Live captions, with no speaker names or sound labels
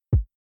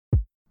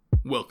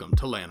Welcome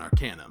to Lan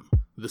Arcanum,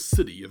 the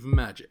city of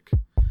magic.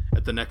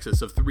 At the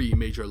nexus of three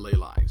major ley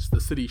lines,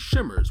 the city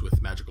shimmers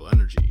with magical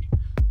energy.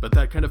 But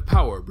that kind of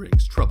power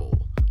brings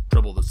trouble.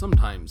 Trouble that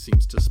sometimes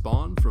seems to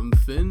spawn from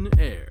thin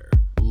air.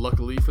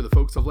 Luckily for the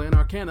folks of Lan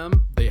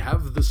Arcanum, they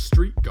have the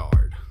Street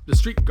Guard. The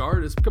Street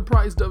Guard is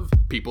comprised of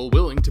people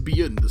willing to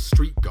be in the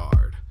Street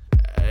Guard.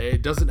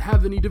 It doesn't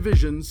have any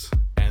divisions,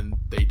 and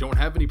they don't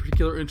have any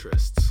particular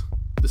interests.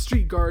 The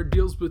Street Guard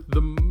deals with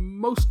the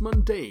most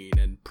mundane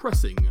and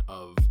pressing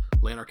of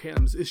Lan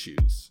Arcanum's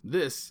issues.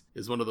 This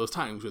is one of those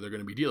times where they're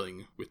going to be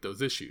dealing with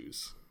those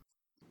issues.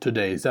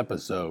 Today's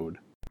episode: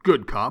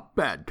 Good Cop,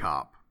 Bad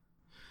Cop.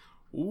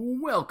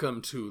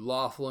 Welcome to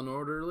Lawful and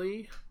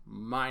Orderly.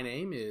 My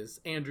name is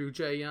Andrew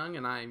J. Young,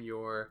 and I'm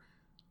your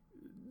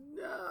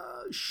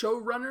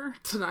showrunner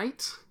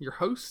tonight. Your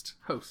host.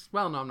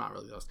 Well, no, I'm not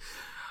really the host.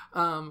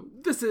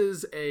 This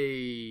is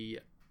a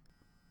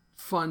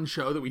fun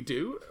show that we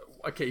do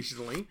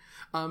occasionally.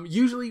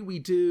 Usually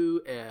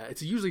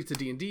it's a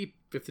D&D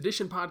 5th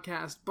edition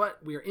podcast, but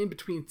we are in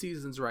between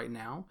seasons right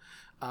now,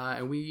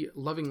 and we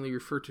lovingly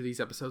refer to these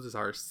episodes as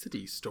our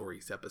City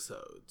Stories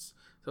episodes.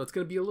 So it's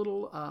going to be a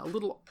little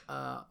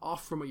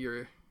off from what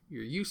you're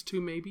used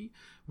to, maybe,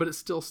 but it's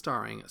still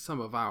starring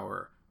some of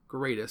our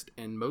greatest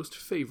and most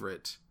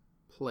favorite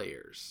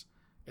players.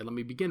 And let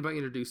me begin by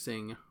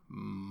introducing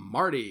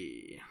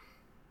Marty.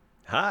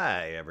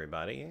 Hi,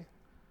 everybody.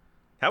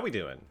 How we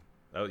doing?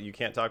 Oh, you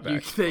can't talk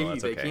back.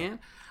 They can.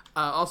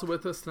 Also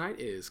with us tonight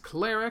is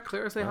Clara.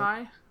 Clara, say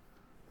hi.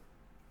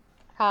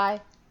 Hi.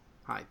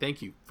 Hi.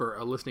 Thank you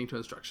for listening to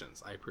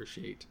instructions. I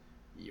appreciate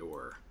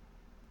your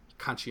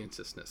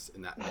conscientiousness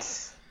in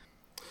that.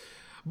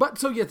 But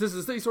so yes, this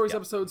is the City Stories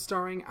episode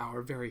starring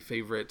our very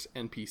favorite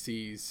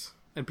NPC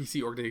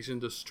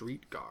organization, the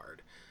Street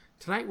Guard.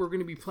 Tonight we're going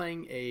to be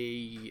playing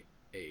a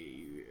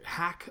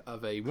hack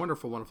of a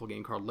wonderful, wonderful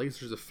game called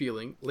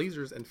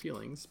Lasers and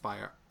Feelings by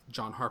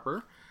John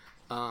Harper.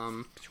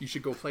 You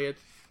should go play it.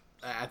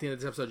 At the end of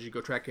this episode, you should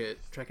go track it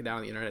down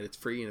on the internet. It's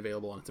free and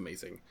available, and it's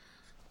amazing.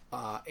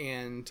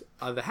 And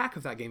the hack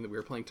of that game that we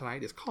were playing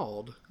tonight is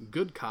called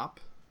Good Cop,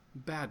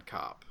 Bad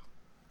Cop.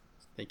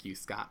 Thank you,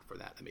 Scott, for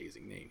that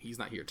amazing name. He's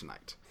not here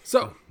tonight.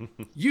 So,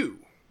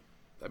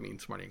 that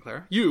means Marty and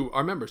Clara, you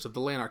are members of the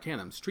Lan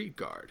Arcanum Street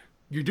Guard.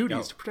 Your duty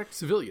is to protect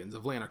civilians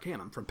of Lan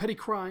Arcanum from petty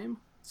crime,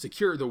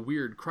 secure the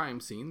weird crime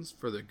scenes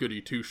for the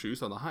goody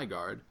two-shoes on the High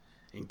Guard,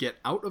 and get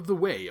out of the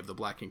way of the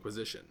Black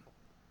Inquisition.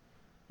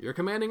 Your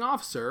commanding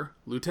officer,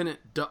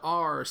 Lieutenant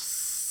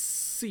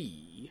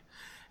D.R.C.,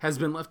 has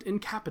been left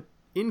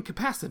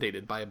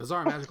incapacitated by a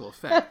bizarre magical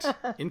effect.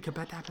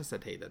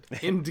 Incapacitated.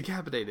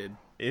 Indecapitated.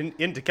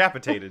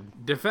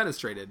 Indecapitated.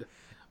 Defenestrated.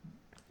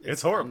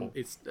 It's horrible.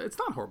 It's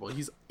not horrible.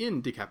 He's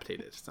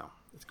indecapitated, so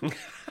it's cool.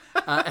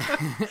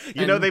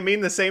 They mean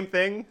the same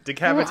thing?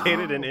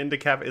 Decapitated and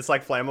indecapitated. It's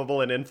like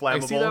flammable and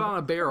inflammable. I see that on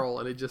a barrel,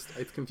 and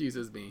it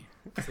confuses me.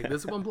 It's like,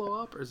 does one blow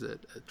up, or is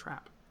it a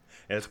trap?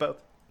 It's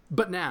both.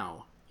 But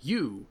now,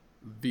 you,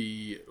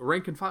 the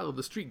rank and file of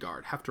the Street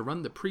Guard, have to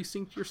run the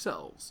precinct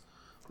yourselves,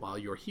 while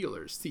your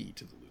healers see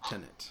to the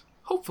lieutenant.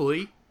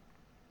 Hopefully,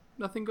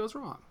 nothing goes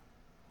wrong.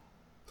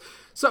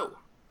 So,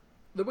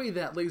 the way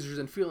that Lasers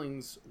and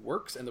Feelings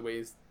works, and the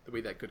way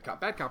that Good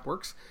Cop, Bad Cop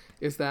works,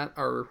 is that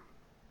our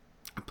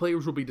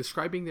players will be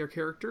describing their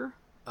character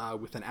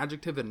with an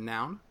adjective and a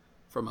noun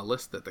from a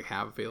list that they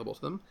have available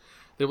to them.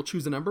 They will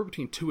choose a number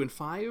between 2 and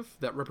 5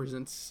 that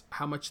represents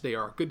how much they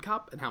are a good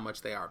cop and how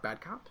much they are a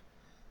bad cop.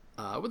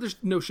 Well, there's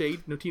no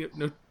shade, no tea,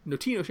 no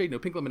shade, no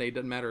pink lemonade.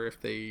 Doesn't matter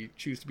if they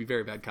choose to be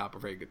very bad cop or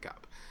very good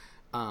cop.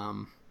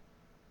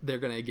 They're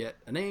going to get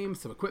a name,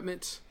 some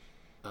equipment,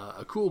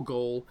 a cool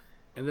goal,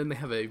 and then they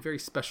have a very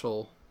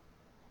special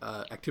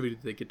activity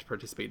that they get to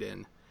participate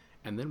in.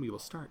 And then we will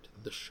start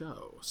the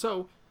show.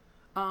 So,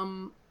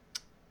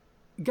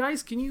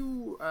 guys, can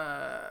you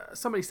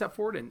somebody step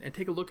forward and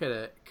take a look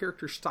at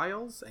character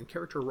styles and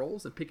character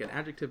roles and pick an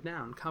adjective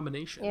noun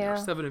combination? There are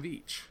 7 of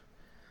each.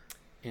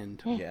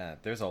 And yeah,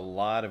 there's a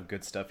lot of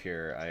good stuff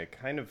here. I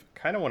kind of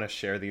want to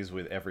share these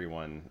with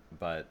everyone,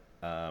 but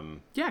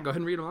yeah, go ahead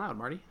and read them aloud,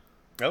 Marty.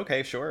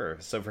 Okay, sure.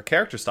 So for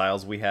character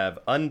styles, we have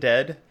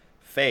undead,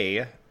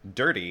 fey,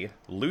 dirty,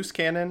 loose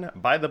cannon,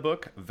 by the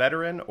book,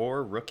 veteran,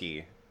 or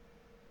rookie.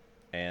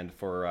 And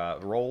for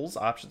roles,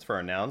 options for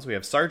our nouns, we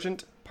have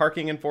sergeant,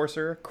 parking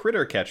enforcer,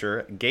 critter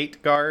catcher,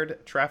 gate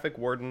guard, traffic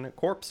warden,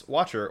 corpse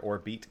watcher, or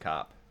beat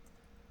cop.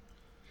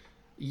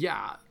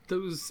 Yeah,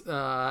 those,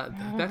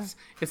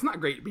 it's not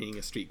great being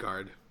a street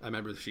guard, a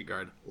member of the Street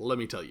Guard, let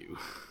me tell you.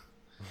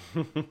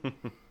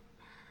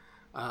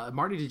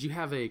 Marty, did you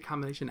have a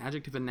combination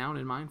adjective and noun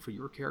in mind for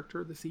your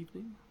character this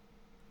evening?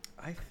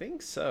 I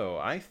think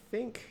so. Okay.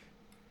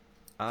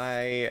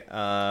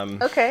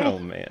 Oh,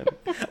 man.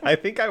 I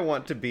think I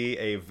want to be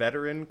a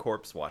veteran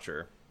corpse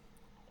watcher.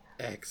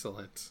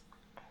 Excellent.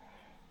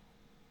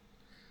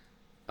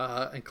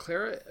 And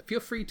Clara, feel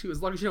free to,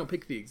 as long as you don't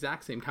pick the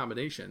exact same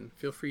combination,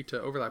 feel free to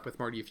overlap with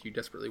Marty if you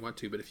desperately want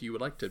to, but if you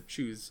would like to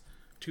choose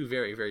 2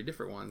 very, very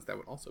different ones, that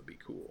would also be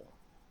cool.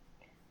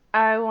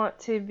 I want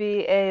to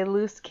be a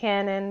loose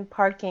cannon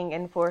parking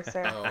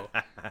enforcer. Oh,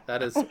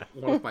 that is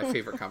one of my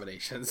favorite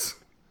combinations.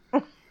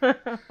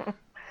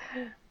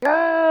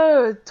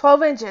 Go!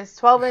 12 inches.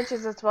 12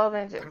 inches is 12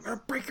 inches. I'm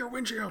gonna break your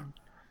windshield.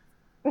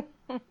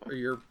 Or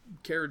your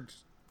carriage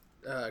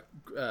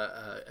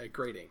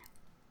grating.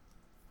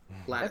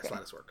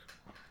 Lattice work.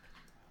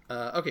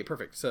 Okay,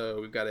 perfect.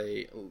 So we've got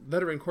a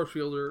veteran corpse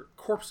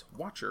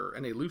watcher,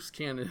 and a loose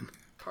cannon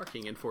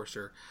parking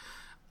enforcer.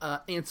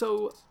 And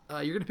so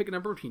you're going to pick a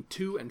number between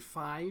 2 and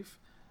 5.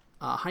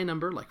 High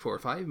number, like 4 or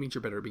 5, means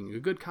you're better at being a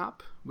good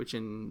cop, which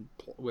means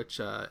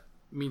you're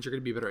going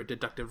to be better at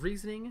deductive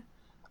reasoning,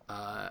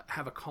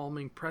 have a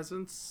calming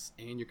presence,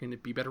 and you're going to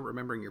be better at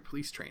remembering your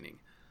police training.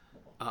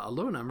 A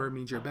low number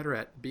means you're better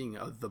at being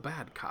the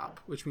bad cop,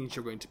 which means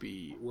you're going to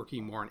be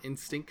working more on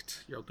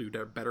instinct. You'll do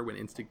better when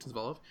instinct is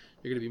involved.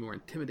 You're going to be more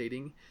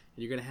intimidating, and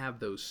you're going to have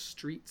those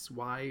street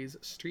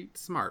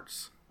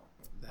smarts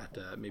that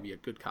maybe a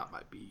good cop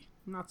might be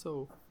not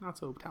so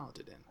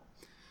talented in.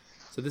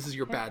 So this is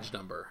your badge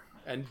number,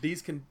 and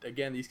these can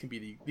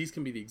be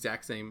the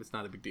exact same. It's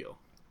not a big deal.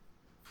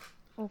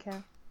 Okay.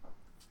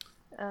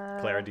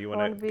 Clara, do you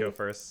want to go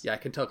first? Yeah, I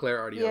can tell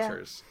Clara already knows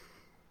hers.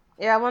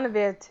 Yeah, I want to be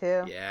a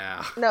 2.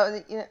 Yeah.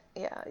 No,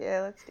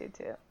 yeah, let's do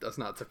 2. Does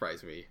not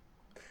surprise me.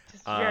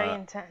 Just very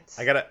intense.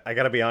 I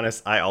gotta be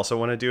honest. I also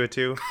want to do it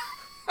too.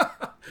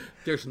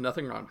 There's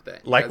nothing wrong with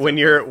that. Like when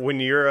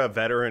you're a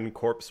veteran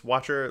corpse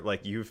watcher,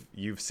 like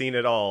you've seen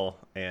it all,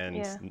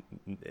 and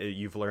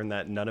you've learned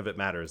that none of it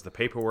matters. The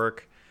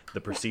paperwork,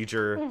 the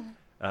procedure,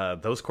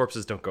 those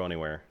corpses don't go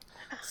anywhere.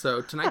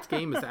 So tonight's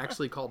game is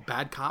actually called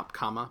Bad Cop,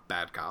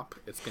 Bad Cop.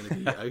 It's going to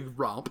be a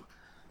romp.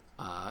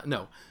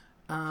 No.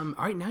 All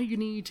right, now you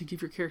need to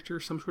give your character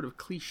some sort of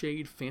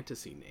cliched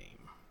fantasy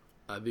name.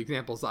 The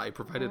examples I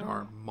provided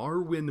are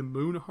Marwyn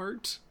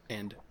Moonheart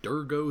and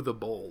Durgo the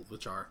Bold,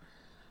 which are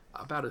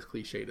about as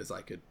cliched as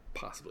I could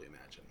possibly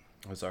imagine.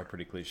 Those are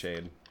pretty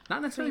cliched.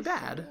 Not necessarily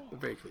bad, but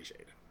very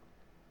cliched.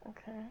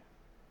 Okay.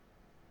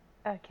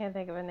 I can't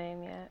think of a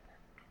name yet.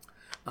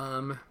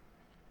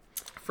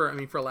 For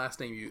a last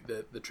name,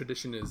 the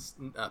tradition is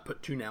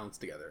put 2 nouns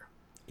together.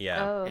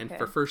 Yeah. Oh, okay. And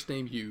for first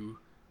name, you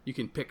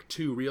can pick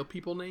 2 real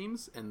people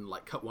names and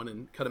like cut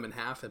them in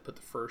half and put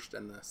the first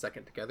and the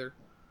second together.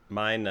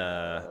 Mine,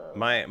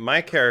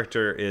 my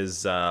character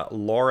is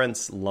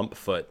Lawrence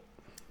Lumpfoot.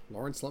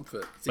 Lawrence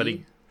Lumpfoot.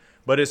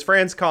 But his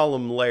friends call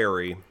him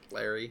Larry.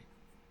 Larry.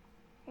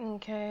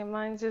 Okay,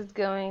 mine's just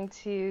going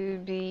to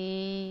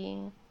be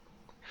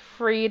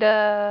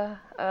Frieda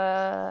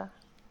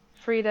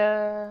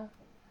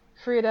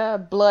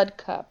Blood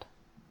Cup.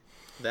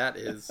 That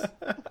is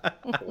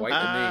quite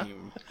a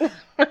name.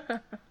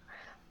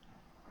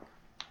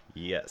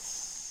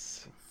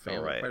 Yes.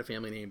 All right. Quite a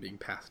family name being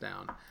passed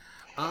down.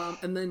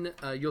 And then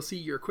you'll see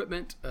your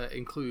equipment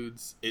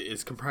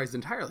is comprised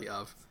entirely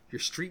of your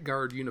street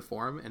guard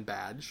uniform and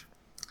badge,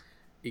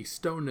 a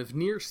stone of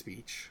near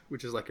speech,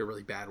 which is like a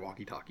really bad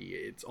walkie-talkie.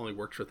 It only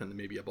works within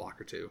maybe a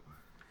block or 2,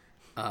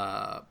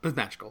 but it's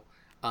magical.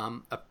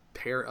 A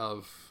pair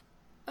of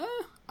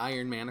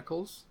iron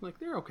manacles, like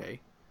they're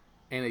okay,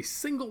 and a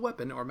single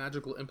weapon or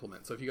magical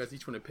implement. So if you guys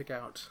each want to pick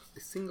out a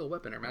single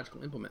weapon or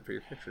magical implement for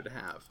your character to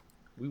have,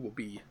 we will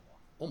be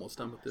almost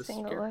done with this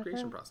character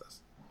creation process.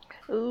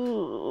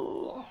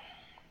 Ooh.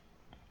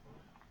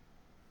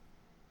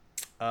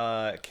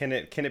 Can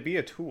it be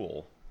a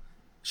tool?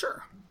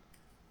 Sure.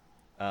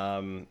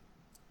 I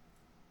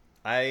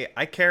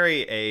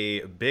carry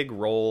a big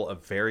roll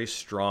of very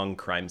strong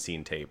crime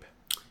scene tape.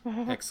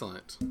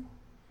 Excellent.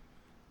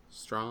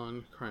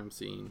 Strong crime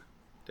scene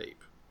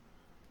tape.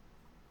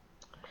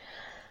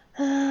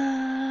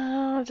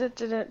 Okay,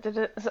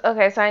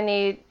 so I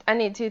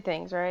need 2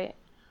 things, right?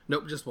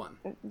 Nope, just one.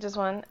 Just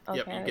one? Okay,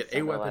 yep, you get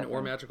a weapon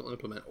or magical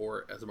implement,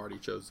 or, as Marty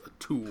chose, a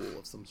tool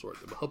of some sort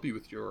that will help you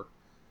with your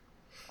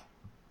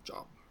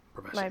job,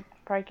 profession. My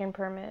parking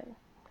permit.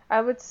 I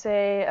would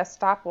say a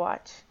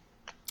stopwatch.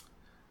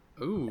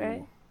 Ooh,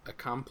 right? A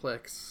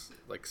complex,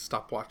 like,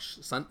 stopwatch,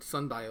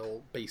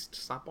 sundial-based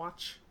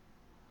stopwatch?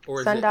 Or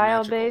is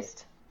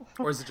Sundial-based?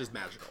 Or is it just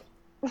magical?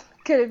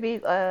 Could it be,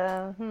 It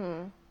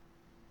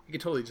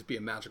could totally just be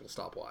a magical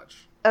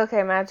stopwatch.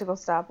 Okay, magical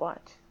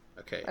stopwatch.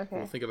 Okay,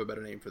 we'll think of a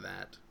better name for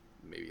that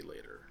maybe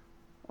later.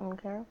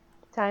 Okay.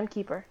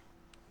 Timekeeper.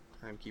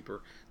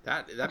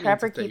 That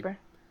Trapper means keeper.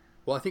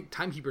 Well, I think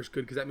Timekeeper's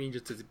good because that means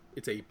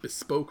it's a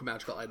bespoke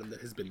magical item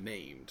that has been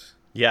named.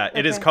 Yeah,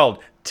 it is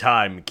called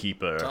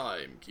Timekeeper.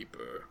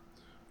 Timekeeper.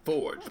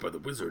 Forged by the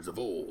wizards of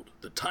old,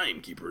 the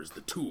Timekeeper is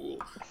the tool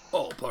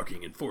all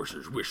parking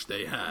enforcers wish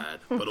they had,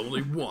 but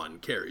only one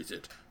carries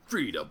it.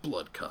 Frieda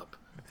Bloodcup.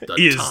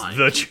 The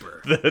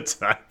Timekeeper. The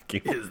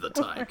Timekeeper. Is the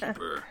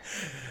Timekeeper.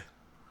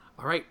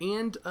 All right,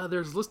 and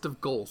there's a list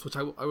of goals, which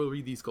I will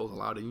read these goals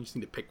aloud, and you just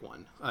need to pick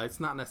one. It's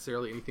not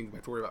necessarily anything you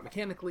have to worry about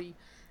mechanically.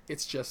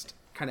 It's just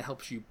kind of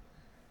helps you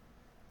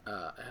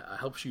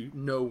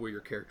know where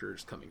your character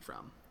is coming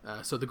from.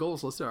 So the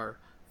goals listed are: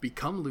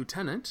 become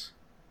lieutenant,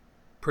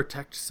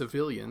 protect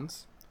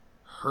civilians,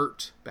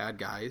 hurt bad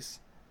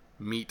guys,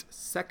 meet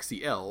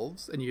sexy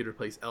elves, and you can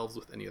replace elves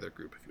with any other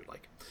group if you would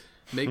like.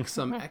 Make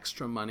some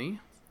extra money,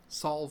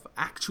 solve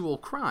actual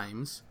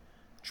crimes,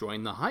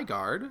 join the High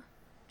Guard,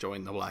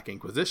 join the Black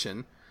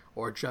Inquisition,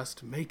 or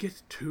just make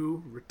it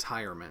to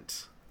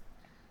retirement.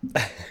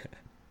 And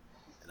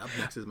up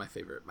next is my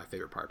favorite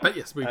part. But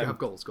yes, we have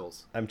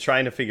goals. I'm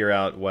trying to figure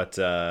out what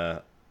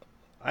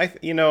I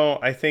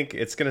think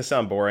it's going to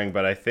sound boring,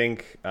 but I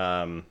think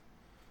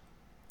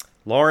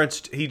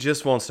Lawrence, he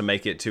just wants to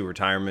make it to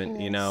retirement,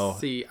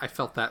 See, I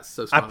felt that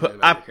so strongly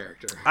about your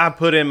character. I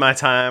put in my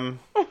time.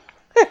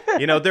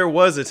 There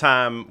was a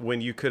time when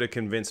you could have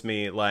convinced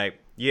me, like,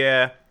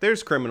 yeah,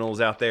 there's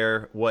criminals out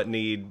there what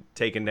need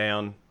taken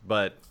down,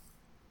 but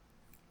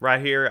right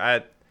here,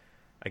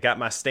 I got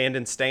my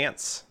standing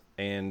stance,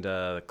 and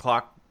the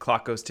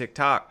clock goes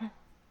tick-tock.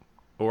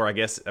 Or I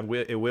guess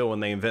it will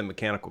when they invent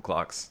mechanical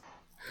clocks.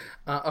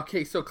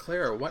 Okay, so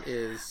Clara, what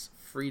is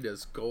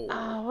Frieda's goal?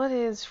 What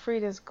is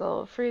Frieda's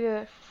goal?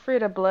 Frieda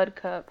Blood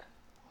Cup.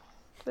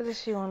 What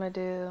does she want to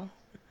do?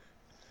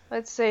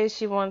 Let's say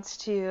she wants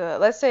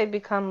to,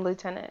 become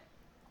lieutenant.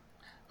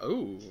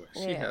 Oh,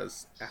 she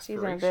has aspirations.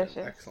 She's ambitious.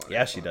 Excellent.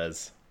 Yeah, she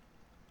does.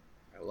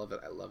 I love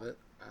it.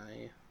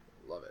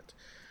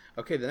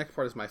 Okay, the next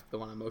part is the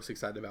one I'm most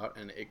excited about,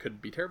 and it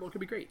could be terrible, it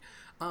could be great.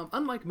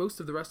 Unlike most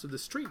of the rest of the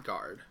Street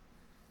Guard,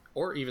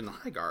 or even the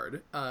High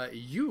Guard,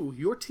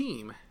 your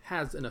team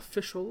has an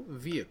official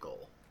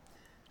vehicle.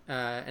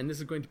 And this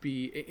is going to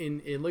be,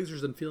 in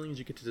Lasers and Feelings,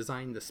 you get to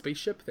design the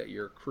spaceship that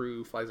your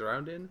crew flies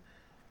around in.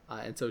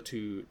 And so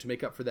to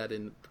make up for that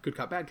in Good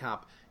Cop, Bad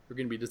Cop, you're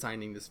going to be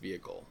designing this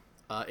vehicle.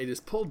 It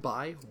is pulled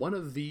by one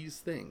of these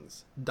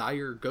things: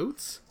 dire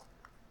goats,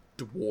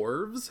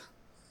 dwarves,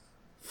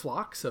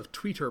 flocks of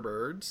tweeter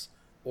birds,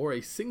 or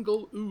a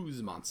single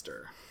ooze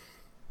monster.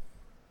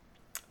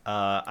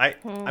 I'm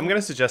going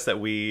to suggest that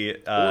we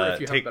or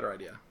if you have a better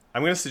idea.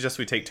 I'm going to suggest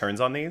we take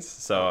turns on these.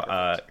 So,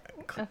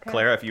 Okay.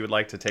 Clara, if you would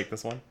like to take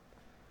this one.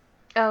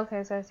 Oh,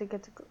 okay, so I see.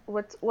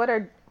 What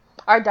are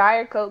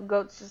dire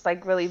goats just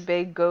like really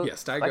big goats?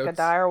 Yes, dire like goats. A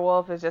dire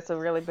wolf is just a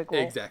really big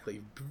wolf.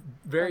 Exactly.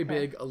 Very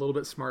big, a little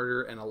bit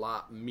smarter, and a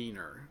lot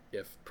meaner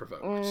if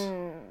provoked.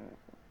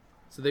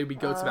 So they would be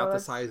goats about the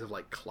size of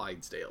like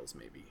Clydesdales,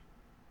 maybe.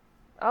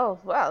 Oh,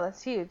 wow,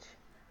 that's huge.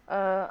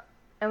 And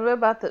what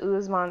about the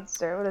ooze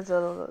monster? What does it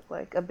look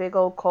like? A big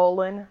old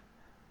colon?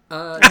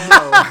 No.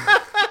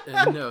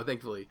 No,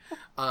 thankfully.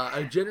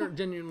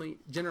 Generally,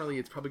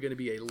 it's probably going to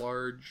be a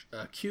large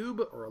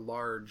cube or a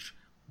large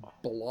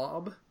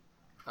blob,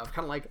 kind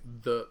of like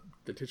the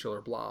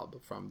titular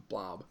blob from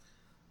Blob.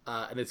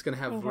 And it's going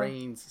to have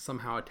reins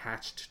somehow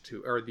attached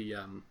to, or the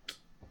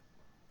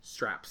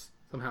straps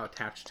somehow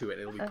attached to it.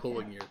 It'll be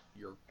pulling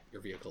your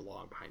vehicle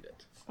along behind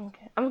it.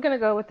 Okay, I'm gonna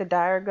go with the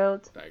dire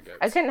goats.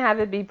 I couldn't have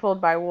it be pulled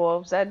by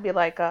wolves. That'd be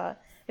like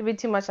it'd be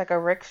too much like a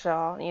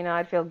rickshaw.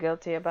 I'd feel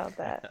guilty about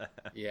that.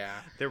 Yeah,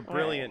 they're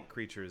brilliant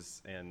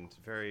creatures and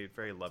very,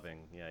 very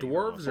loving. Yeah,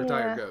 dwarves or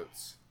dire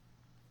goats?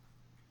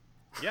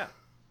 Yeah.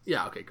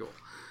 Yeah. Okay. Cool.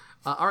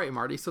 All right,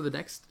 Marty. So the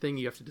next thing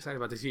you have to decide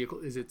about this vehicle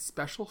is its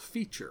special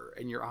feature,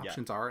 and your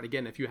options are. And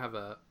again, if you have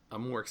a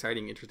more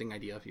exciting, interesting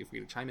idea, feel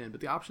free to chime in.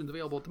 But the options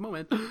available at the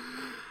moment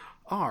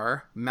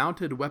are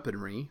mounted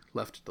weaponry,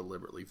 left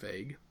deliberately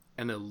vague,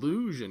 an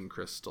illusion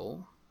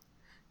crystal,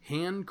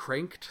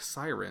 hand-cranked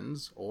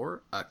sirens,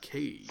 or a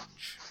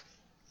cage.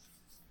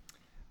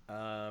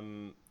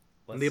 And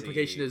the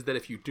implication is that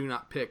if you do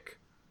not pick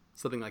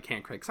something like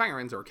hand-cranked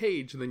sirens or a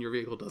cage, then your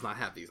vehicle does not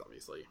have these,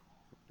 obviously.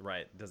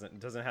 Right.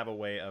 Doesn't have a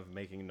way of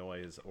making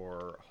noise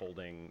or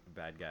holding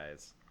bad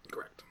guys.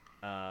 Correct.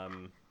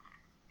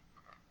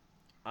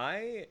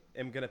 I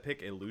am going to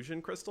pick Illusion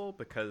Crystal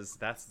because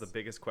that's the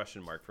biggest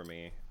question mark for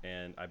me,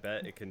 and I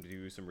bet it can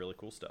do some really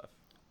cool stuff.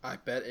 I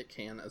bet it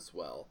can as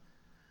well.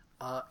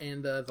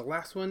 And the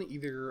last one,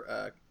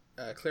 either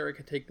Clara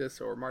can take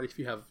this, or Marty, if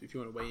you want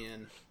to weigh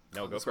in.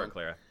 No, go for it,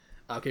 Clara.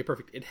 Okay,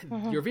 perfect.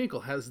 Your vehicle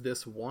has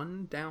this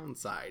one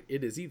downside.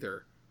 It is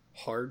either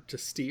hard to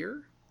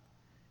steer,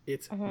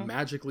 it's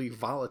magically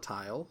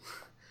volatile,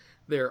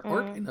 there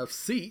aren't enough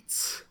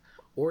seats,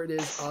 or it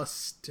is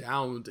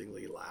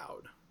astoundingly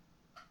loud.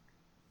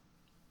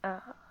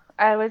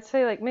 I would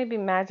say like maybe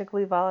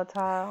magically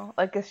volatile.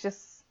 Like it's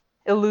just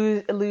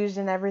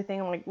illusion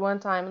everything. Like one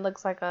time it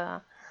looks like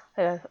a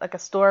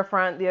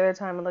storefront. The other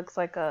time it looks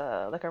like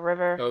a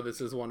river. Oh,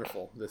 this is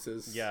wonderful. This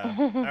is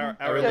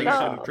our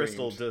illusion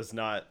crystal does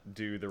not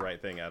do the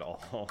right thing at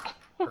all.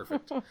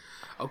 Perfect.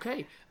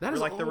 Okay, We're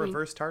like the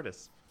reverse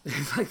TARDIS.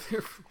 It's like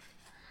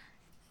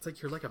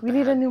you're like a. We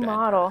need a new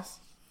model.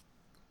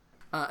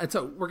 And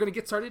so we're going to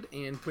get started,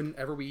 and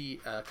whenever we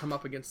come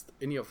up against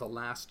any of the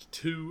last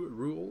two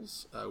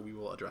rules, we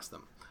will address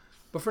them.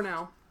 But for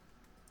now,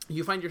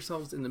 you find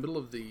yourselves in the middle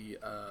of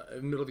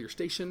your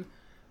station.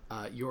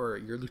 Your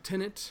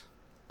lieutenant,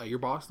 your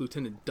boss,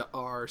 Lieutenant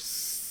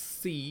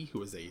R.C.,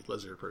 who is a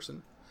lizard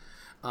person,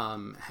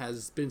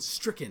 has been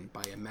stricken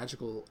by a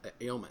magical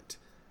ailment,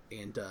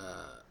 and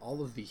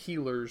all of the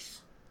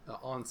healers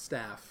on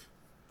staff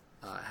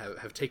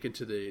have taken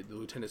to the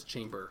lieutenant's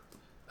chamber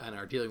and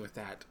are dealing with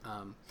that.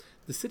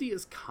 The city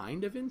is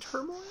kind of in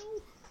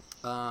turmoil.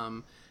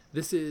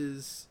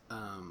 This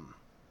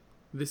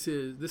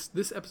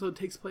episode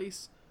takes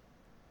place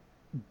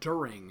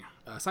during,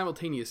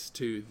 simultaneous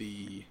to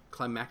the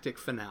climactic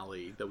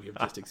finale that we have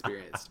just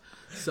experienced.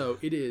 So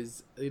it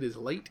is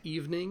late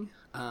evening.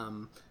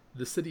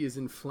 The city is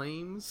in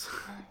flames,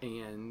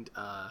 and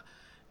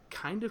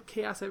kind of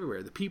chaos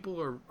everywhere. The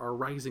people are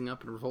rising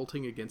up and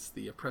revolting against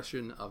the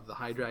oppression of the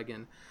High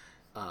Dragon.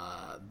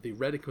 The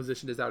Red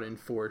Inquisition is out in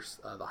force.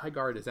 The High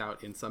Guard is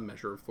out in some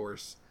measure of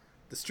force.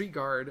 The Street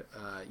Guard,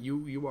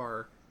 you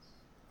are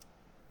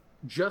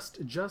just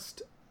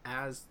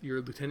as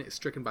your lieutenant is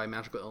stricken by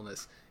magical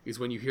illness is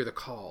when you hear the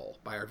call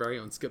by our very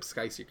own Skip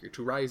Skyseeker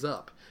to rise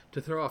up, to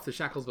throw off the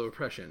shackles of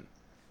oppression.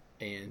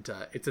 And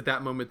it's at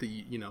that moment that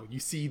you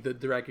see the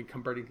dragon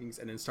come burning things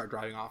and then start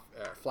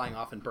flying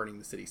off and burning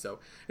the city. So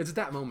it's at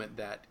that moment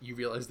that you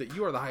realize that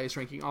you are the highest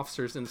ranking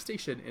officers in the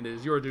station, and it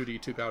is your duty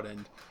to go out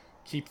and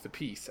keep the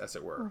peace, as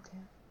it were. Okay.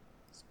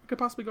 What could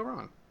possibly go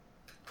wrong?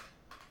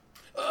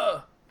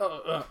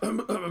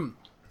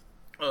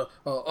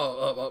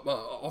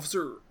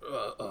 Officer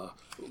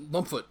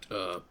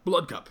Lumpfoot,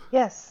 Blood Cup.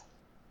 Yes.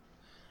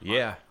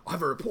 Yeah. I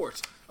have a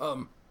report.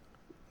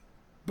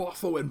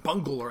 Boffo and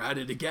Bungle are at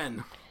it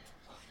again.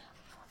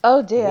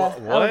 Oh dear.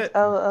 What?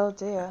 Oh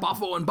dear.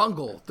 Boffo and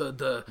Bungle,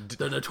 the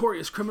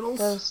notorious criminals.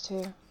 Those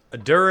two.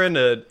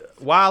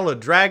 While a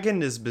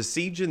dragon is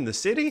besieging the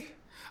city?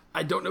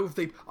 I don't know if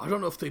they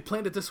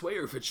planned it this way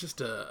or if it's just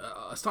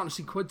a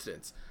astonishing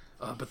coincidence.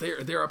 But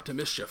they're up to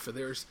mischief.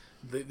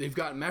 They've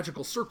got a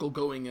magical circle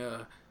going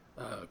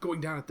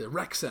down at the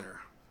rec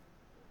center.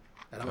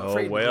 And I'm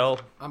afraid.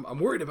 I'm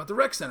worried about the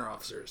rec center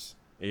officers.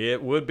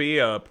 It would be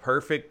a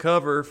perfect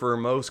cover for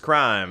most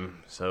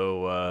crime.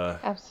 So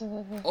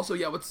Absolutely. Also,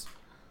 yeah, what's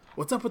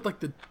up with like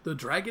the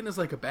dragon is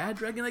like a bad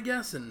dragon, I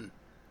guess, and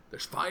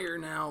there's fire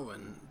now,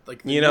 and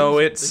like the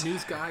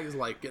news guy is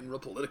like getting real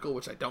political,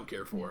 which I don't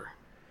care for.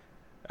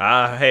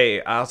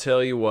 Hey, I'll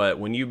tell you what,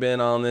 when you've been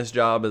on this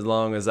job as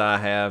long as I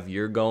have,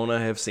 you're gonna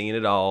have seen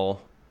it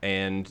all.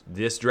 And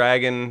this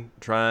dragon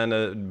trying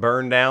to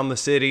burn down the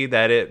city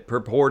that it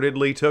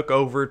purportedly took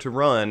over to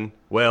run,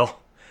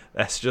 well,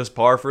 that's just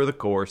par for the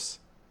course.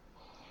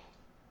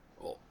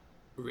 Well,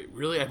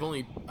 really, I've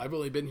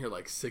only been here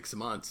like 6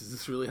 months. Is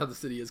this really how the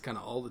city is kind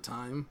of all the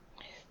time?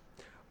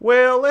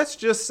 Well, let's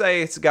just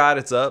say it's got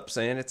its ups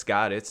and it's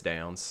got its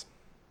downs.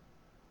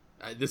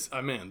 This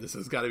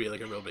has got to be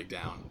like a real big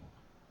down.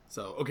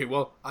 So, okay,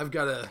 well, I've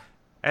got to...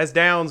 As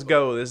downs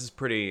go, this is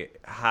pretty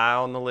high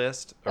on the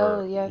list,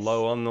 or yes.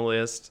 low on the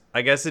list.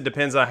 I guess it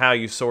depends on how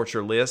you sort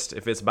your list.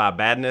 If it's by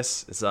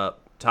badness, it's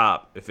up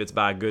top. If it's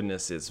by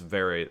goodness, it's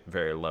very,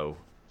 very low.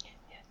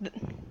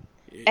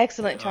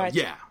 Excellent chart.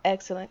 Yeah.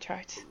 Excellent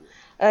chart.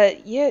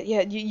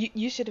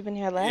 You should have been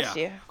here last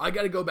year. I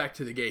got to go back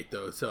to the gate,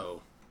 though,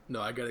 so...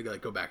 No, I got to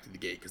go back to the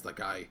gate, because, like,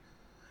 I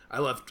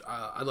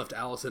left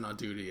Allison on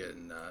duty,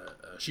 and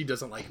she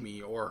doesn't like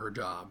me or her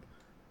job.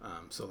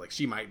 So, like,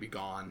 she might be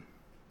gone.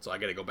 So I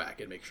got to go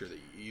back and make sure that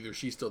either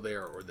she's still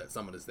there or that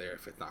someone is there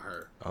if it's not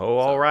her. Oh,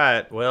 all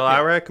right. Well, yeah.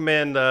 I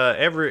recommend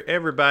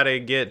everybody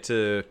get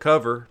to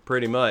cover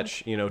pretty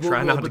much.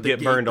 Try not to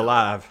get burned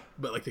alive.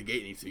 But, like, the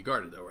gate needs to be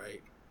guarded, though,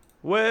 right?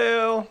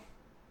 Well,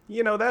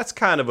 that's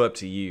kind of up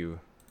to you.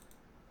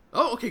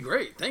 Oh, okay,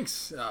 great.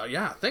 Thanks.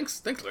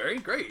 Thanks, Larry.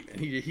 Great. And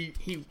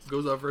he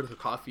goes over to the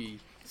coffee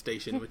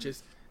station, which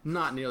is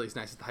not nearly as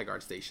nice as the High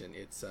Guard station.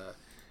 It's a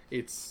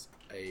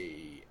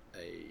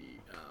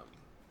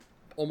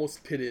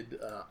almost pitted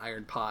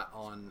iron pot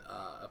on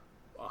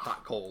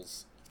hot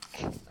coals,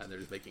 and they're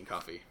just making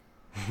coffee.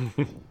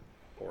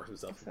 Pour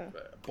himself a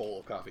bowl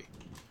of coffee.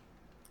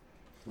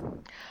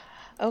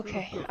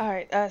 Okay, all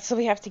right. So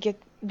we have to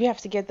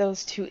get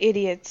those two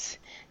idiots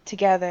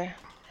together.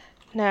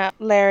 Now,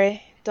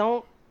 Larry,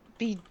 don't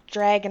be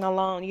dragging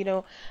along.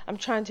 I'm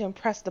trying to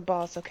impress the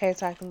boss, okay,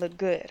 so I can look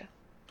good.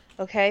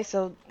 Okay,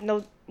 so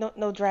no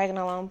dragging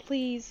along,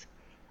 please.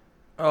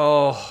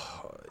 Oh.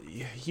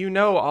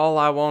 All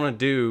I want to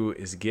do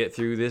is get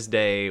through this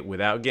day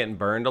without getting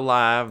burned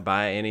alive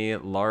by any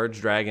large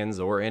dragons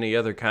or any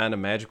other kind of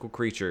magical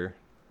creature.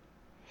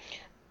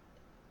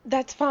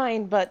 That's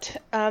fine, but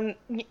I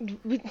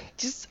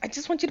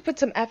just want you to put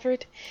some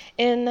effort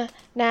in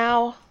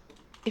now,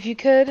 if you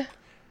could.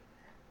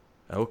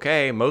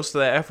 Okay, most of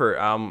the effort,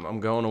 I'm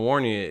going to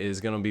warn you,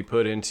 is going to be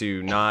put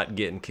into not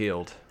getting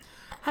killed.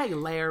 Hey,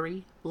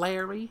 Larry.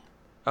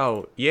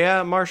 Oh,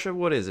 yeah, Marcia,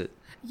 what is it?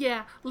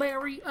 Yeah,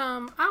 Larry,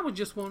 I was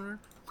just wondering,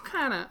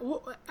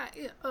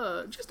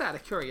 just out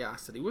of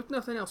curiosity, with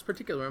nothing else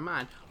particular in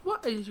mind,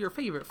 what is your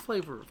favorite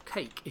flavor of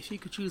cake? If you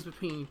could choose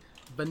between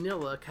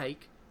vanilla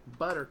cake,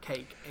 butter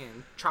cake,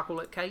 and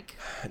chocolate cake?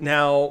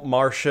 Now,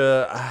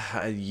 Marcia,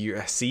 I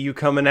see you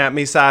coming at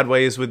me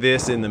sideways with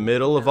this in the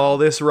middle of all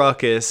this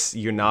ruckus.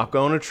 You're not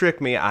going to trick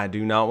me. I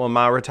do not want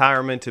my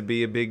retirement to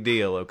be a big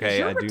deal, okay? Is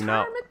your I do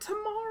not. Retirement tomorrow?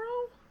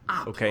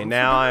 Okay,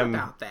 now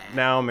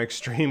I'm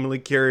extremely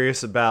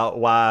curious about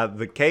why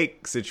the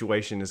cake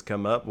situation has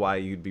come up, why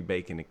you'd be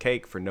baking a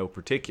cake for no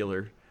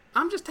particular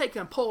I'm just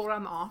taking a poll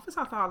around the office.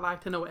 I thought I'd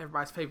like to know what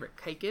everybody's favorite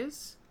cake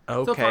is.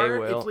 Okay, so far,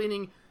 well, it's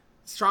leaning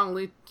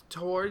strongly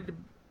toward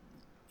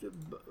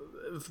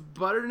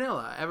butter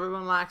vanilla.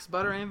 Everyone likes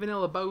butter and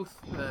vanilla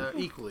both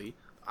equally.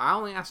 I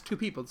only asked 2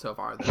 people so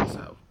far, though,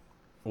 so.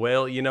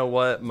 Well, you know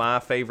what? My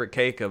favorite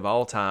cake of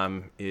all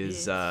time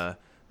is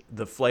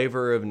the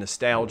flavor of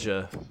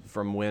nostalgia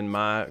from when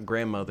my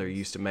grandmother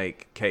used to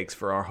make cakes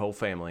for our whole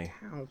family.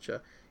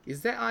 Nostalgia.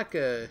 Is that like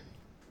a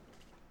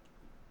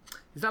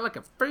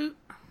fruit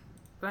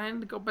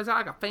thing? Is that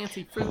like a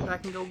fancy fruit that I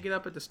can go get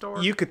up at the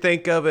store? You could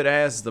think of it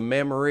as the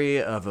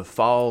memory of a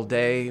fall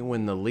day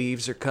when the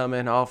leaves are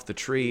coming off the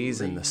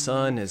trees and the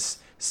sun is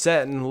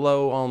setting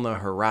low on the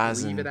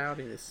horizon. Leave it out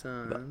in the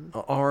sun. The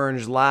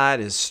orange light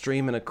is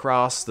streaming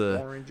across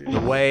the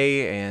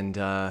way, and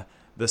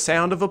the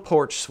sound of a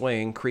porch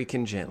swing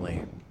creaking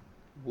gently.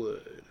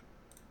 Wood.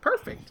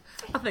 Perfect.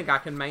 I think I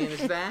can manage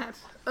that.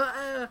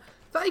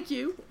 Thank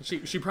you.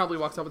 She probably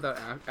walks up without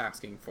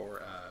asking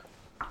for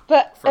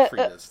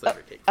Frieda's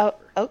favorite cake.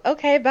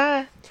 Okay,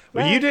 bye.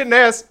 Well, Bye. you didn't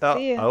ask.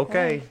 See ya.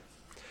 Okay. Bye.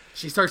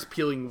 She starts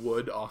peeling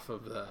wood off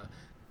of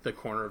the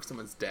corner of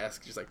someone's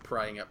desk. She's like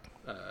prying up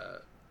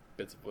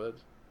bits of wood.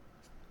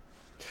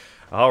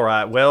 All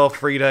right. Well,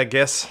 Frieda, I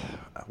guess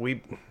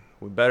we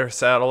better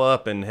saddle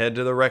up and head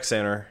to the rec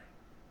center.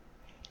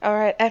 All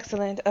right,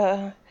 excellent.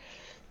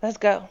 Let's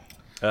go.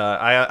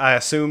 I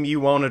assume you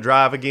want to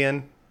drive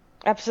again?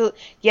 Absolutely.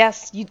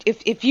 Yes.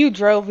 If you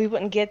drove, we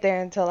wouldn't get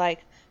there until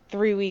like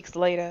 3 weeks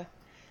later.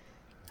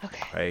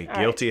 Okay. Hey, All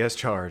guilty as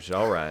charged.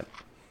 All right.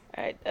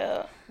 right.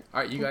 All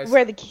right, you guys.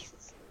 Where are the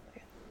keys?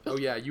 Oh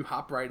yeah, you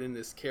hop right in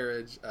this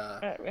carriage. All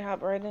right, we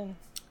hop right in.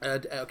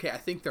 Okay, I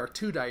think there are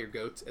 2 dire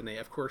goats, and they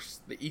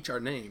each are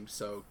named.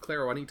 So,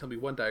 Clara, why don't you tell me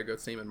one dire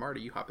goat's name, and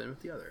Marty, you hop in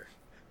with the other.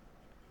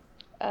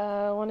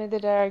 One of the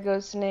dire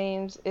ghost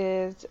names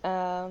is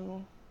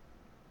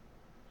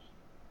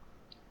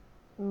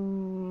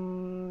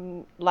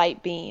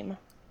Light Beam.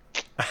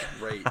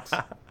 Great.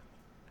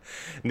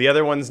 And the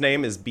other one's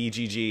name is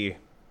BGG.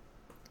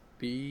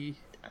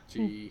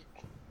 BGG.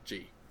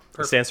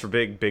 It stands for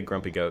big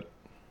grumpy goat.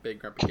 Big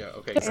grumpy goat.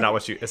 Okay. It's not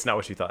what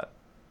you thought.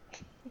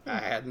 I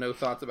had no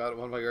thoughts about it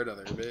one way or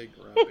another. Big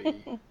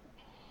grumpy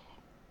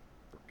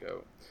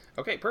goat.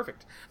 Okay,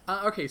 perfect.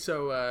 Okay,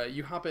 so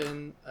you hop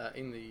in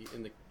the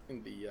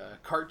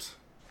cart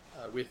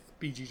with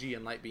BGG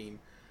and Lightbeam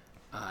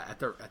at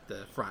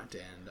the front,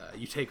 and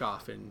you take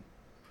off, and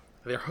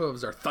their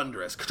hooves are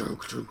thunderous.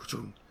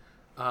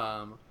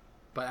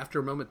 But after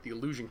a moment, the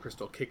illusion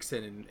crystal kicks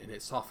in, and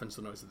it softens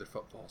the noise of their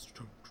footfalls.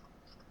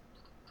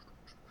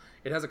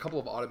 It has a couple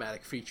of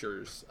automatic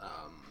features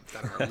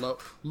that are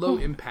low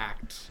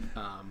impact,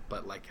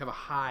 but like have a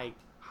high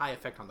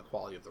effect on the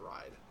quality of the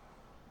ride.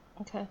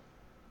 Okay.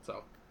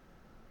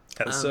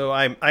 So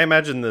I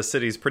imagine the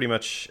city's pretty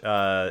much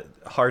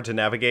hard to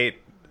navigate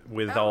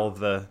with all of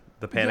the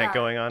panic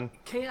going on.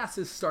 Chaos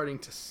is starting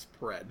to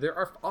spread. There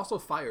are also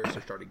fires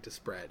are starting to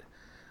spread.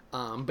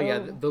 But yeah,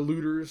 the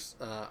looters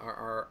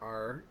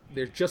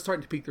they're just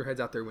starting to peek their heads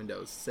out their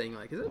windows, saying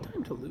like, "Is it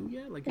time to loot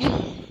yet?" Like,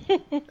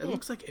 it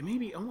looks like it may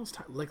be almost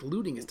time. Like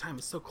looting is time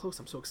is so close.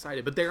 I'm so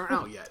excited, but they aren't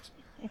out yet.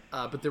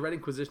 But the Red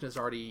Inquisition has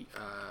already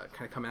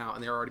kind of come out,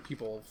 and there are already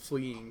people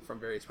fleeing from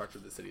various parts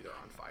of the city that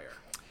are on fire.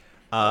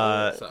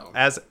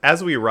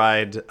 As we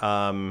ride,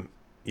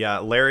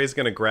 Larry's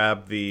gonna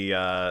grab the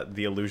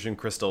illusion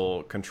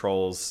crystal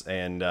controls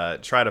and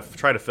try to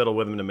fiddle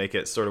with him to make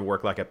it sort of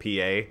work like a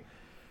PA.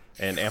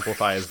 And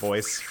amplify his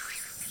voice,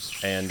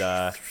 and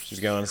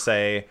he's going to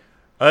say,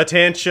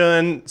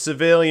 "Attention,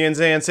 civilians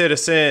and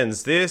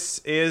citizens! This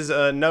is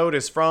a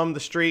notice from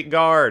the street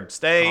guard.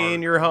 Stay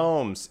in your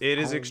homes. It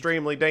is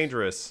extremely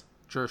dangerous."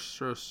 Your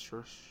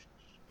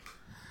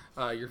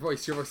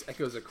voice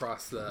echoes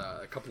across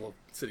a couple of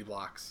city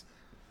blocks,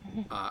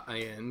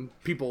 and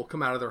people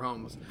come out of their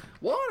homes.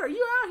 "What? Are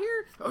you out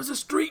here? Oh, it's a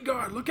street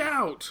guard. Look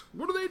out!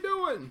 What are they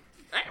doing?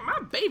 Hey, my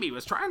baby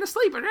was trying to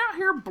sleep, and they're out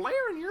here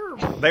blaring your...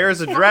 There's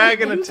a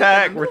dragon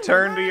attack.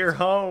 Return to your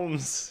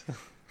homes."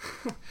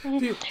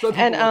 So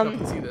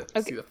and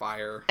see the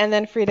fire. And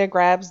then Frieda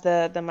grabs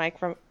the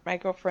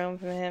microphone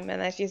from him,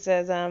 and then she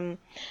says,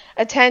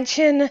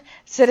 "Attention,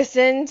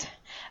 citizens!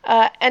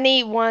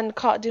 Anyone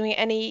caught doing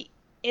any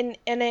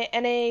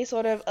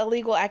sort of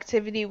illegal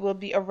activity will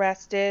be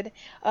arrested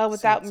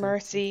without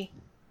mercy.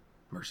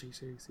 Mercy,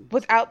 seriously.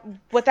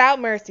 Without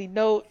mercy.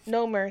 No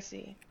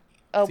mercy.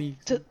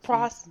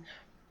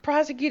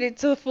 Prosecuted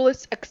to the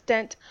fullest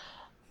extent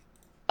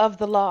of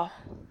the law."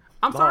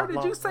 I'm sorry,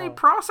 did you say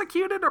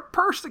prosecuted or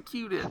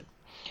persecuted?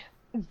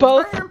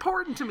 Both. Very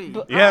important to me.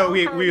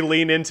 We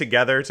lean in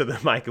together to the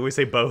mic and we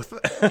say both.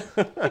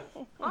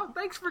 Well,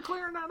 thanks for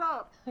clearing that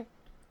up.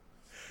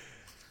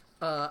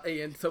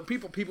 And so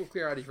people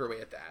clear out of your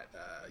way at that.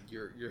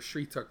 Your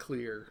streets are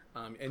clear,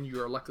 and you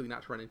are luckily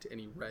not to run into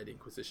any Red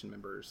Inquisition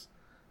members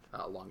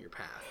along your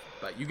path.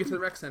 But you get to the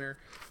rec center,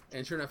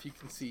 and sure enough, you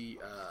can see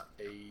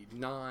a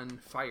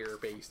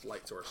non-fire-based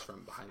light source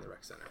from behind the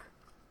rec center.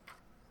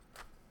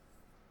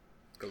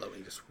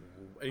 Glowing, just...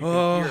 And you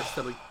can hear it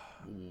steadily...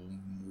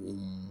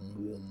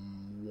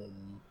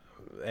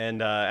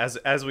 And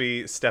as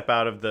we step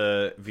out of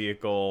the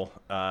vehicle,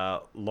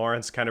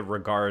 Lawrence kind of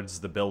regards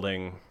the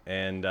building,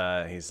 and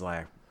he's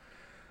like,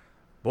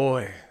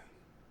 "Boy,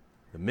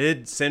 the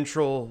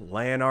Mid-Central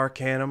Land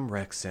Arcanum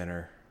Rec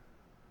Center.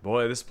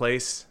 Boy, this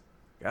place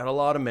got a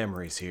lot of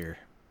memories here."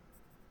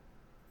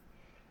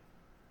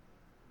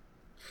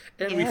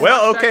 And Yeah.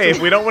 Well, okay, if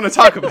we don't want to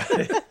talk about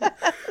it.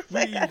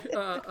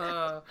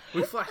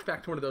 we flash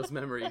back to one of those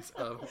memories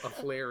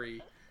of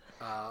Larry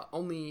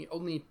only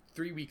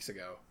 3 weeks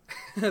ago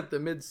at the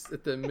Mid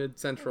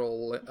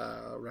Central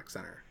Rec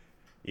Center.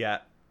 Yeah,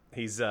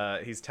 he's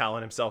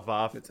toweling himself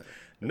off.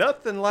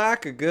 Nothing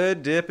like a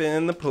good dip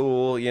in the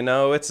pool. You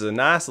know, it's a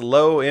nice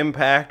low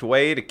impact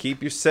way to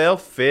keep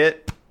yourself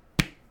fit.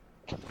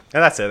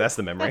 And that's it. That's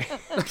the memory.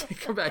 Okay,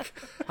 come back.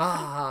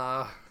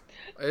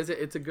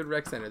 It's a good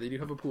rec center. They do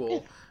have a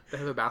pool. They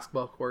have a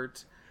basketball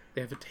court.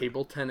 They have a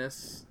table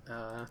tennis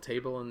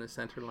table in the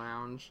center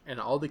lounge, and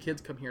all the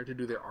kids come here to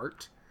do their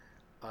art,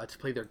 to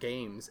play their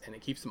games, and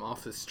it keeps them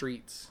off the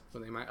streets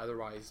when they might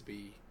otherwise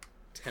be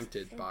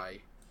tempted by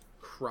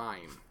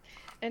crime.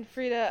 And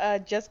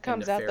Frieda just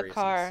comes out the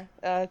car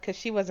because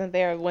she wasn't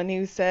there when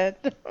he said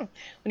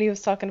when he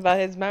was talking about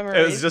his memories.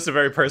 It was just a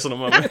very personal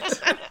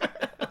moment.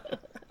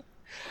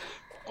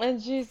 And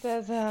she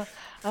says, "Well,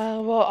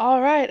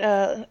 all right,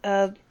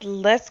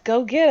 let's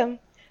go get him."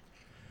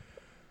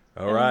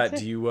 All right,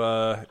 do you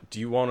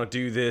want to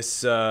do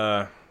this?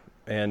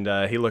 And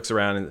he looks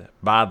around and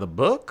by the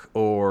book,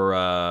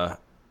 or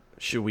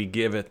should we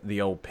give it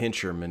the old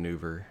pincher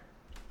maneuver?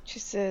 She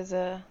says,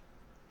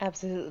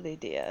 "Absolutely,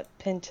 dear,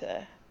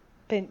 pincer."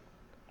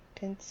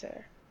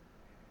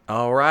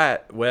 All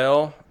right.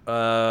 Well,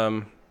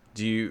 do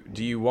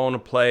you want to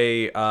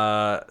play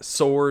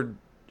sword,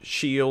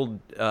 shield,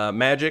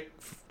 magic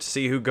to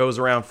see who goes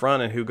around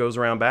front and who goes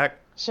around back?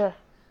 Sure.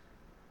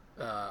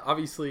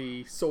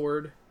 Obviously,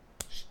 sword,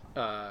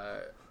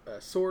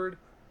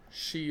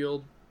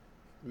 shield,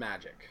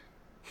 magic.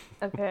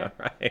 Okay. All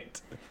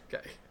right.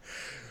 Okay.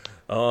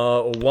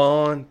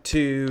 1,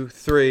 2,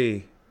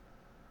 3.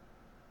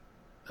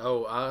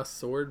 Oh,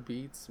 sword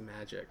beats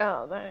magic.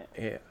 Oh, that.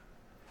 Yeah.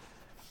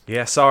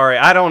 Yeah, sorry.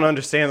 I don't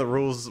understand the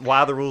rules,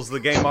 why the rules of the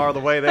game are the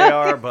way they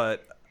are,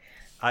 but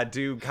I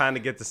do kind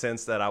of get the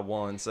sense that I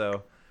won.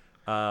 So,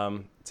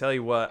 tell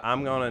you what,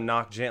 I'm going to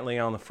knock gently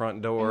on the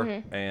front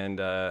door, and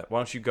why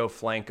don't you go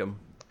flank them?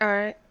 All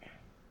right.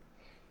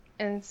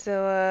 And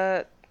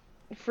so,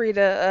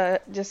 Frieda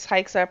just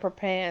hikes up her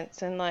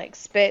pants and, like,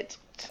 spits,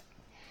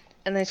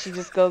 and then she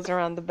just goes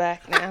around the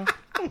back now.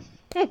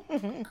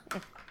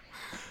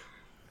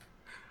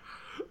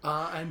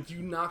 And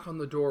you knock on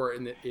the door,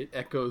 and it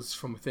echoes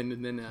from within,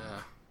 and then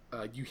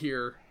you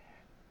hear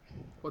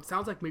what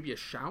sounds like maybe a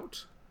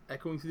shout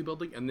echoing through the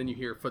building, and then you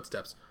hear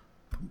footsteps.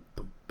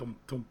 Boom, boom,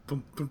 boom,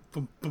 boom, boom,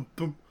 boom, boom,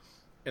 boom.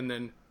 And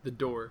then the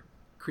door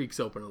creaks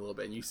open a little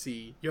bit, and you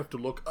have to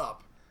look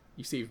up.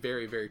 You see a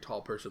very, very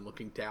tall person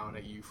looking down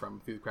at you from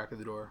through the crack of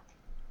the door.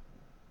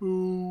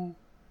 Oh,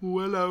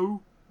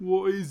 hello.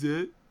 What is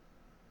it?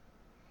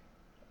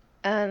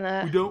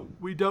 And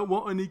We don't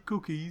want any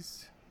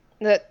cookies.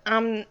 that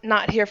I'm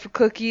not here for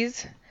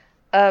cookies.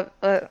 Hold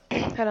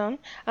on.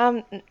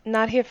 I'm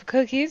not here for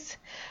cookies.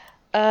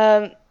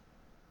 I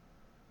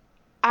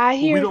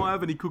hear. We don't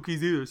have any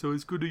cookies either, so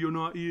it's good that you're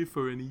not here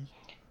for any.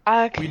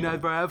 We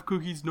never have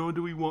cookies, nor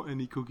do we want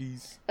any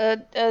cookies.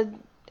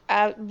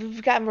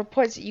 We've gotten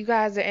reports that you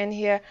guys are in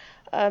here,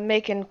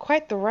 making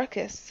quite the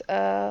ruckus.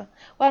 Why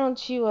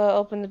don't you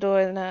open the door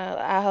and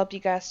I'll help you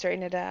guys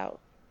straighten it out.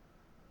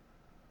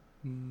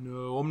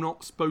 No, I'm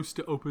not supposed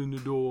to open the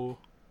door.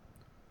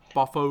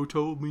 Buffo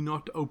told me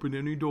not to open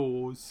any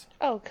doors.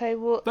 Okay,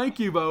 well. Thank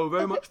you, though,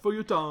 very much for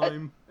your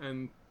time.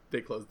 And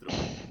they close the door.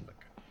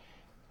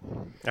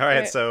 All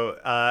right, so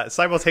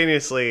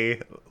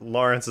simultaneously,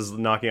 Lawrence was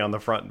knocking on the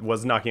front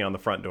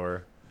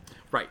door.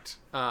 Right.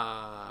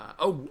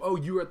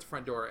 You were at the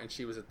front door, and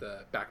she was at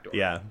the back door.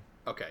 Yeah.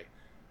 Okay.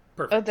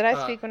 Perfect. Oh, did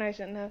I speak when I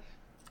shouldn't have?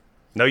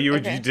 No, you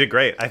Okay. you did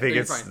great. I think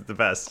You're it's fine. the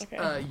best. Okay.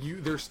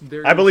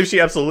 I believe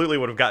she absolutely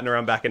would have gotten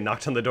around back and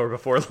knocked on the door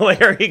before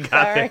Larry got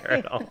Sorry. there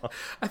at all.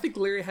 I think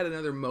Larry had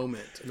another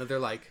moment,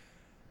 another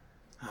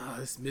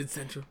this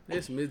mid-central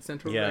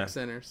Yeah. rec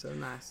center, so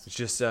nice. It's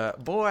just,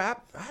 boy,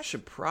 I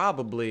should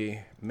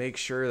probably make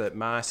sure that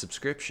my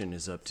subscription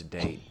is up to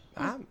date.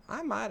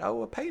 I might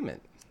owe a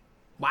payment.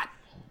 What?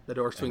 The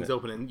door swings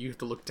open, and you have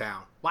to look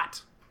down.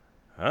 What?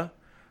 Huh?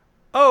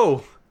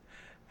 Oh,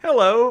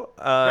 hello.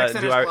 Rec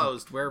center's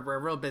closed. We're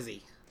real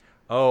busy.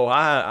 Oh,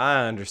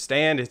 I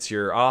understand it's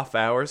your off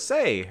hours.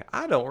 Say,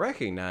 I don't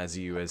recognize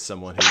you as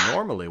someone who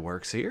normally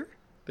works here.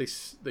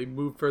 They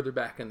move further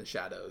back in the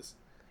shadows.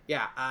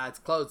 Yeah, it's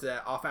closed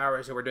off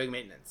hours, so we're doing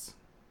maintenance.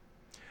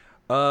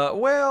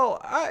 Well,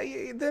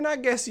 then I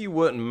guess you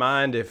wouldn't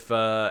mind if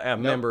a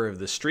member of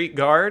the street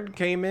guard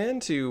came in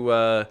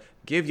to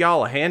give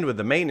y'all a hand with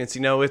the maintenance.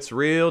 You know, it's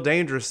real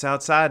dangerous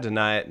outside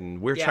tonight,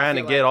 and we're trying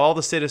to get all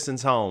the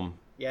citizens home.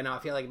 Yeah, no, I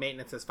feel like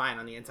maintenance is fine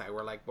on the inside.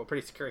 We're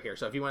pretty secure here.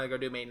 So if you want to go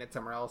do maintenance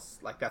somewhere else,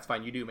 that's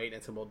fine. You do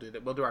maintenance, and we'll do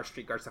that. We'll do our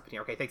street guard stuff in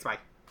here. Okay, thanks, bye.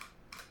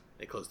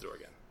 They close the door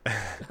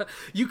again.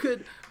 You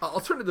could,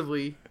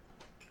 alternatively...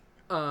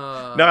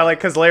 No, I like,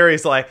 because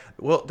Larry's like,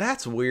 well,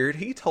 that's weird.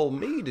 He told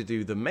me to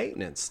do the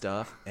maintenance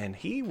stuff, and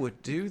he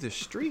would do the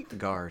street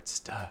guard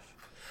stuff.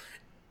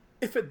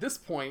 If at this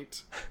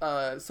point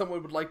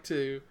someone would like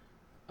to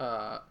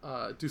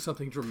do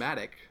something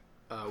dramatic,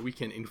 we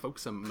can invoke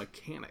some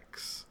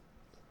mechanics.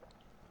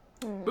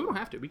 But we don't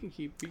have to. We can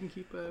keep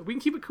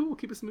it cool,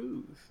 keep it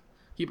smooth,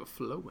 keep it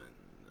flowing.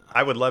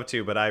 I would love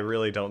to, but I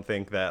really don't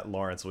think that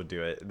Lawrence would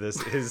do it.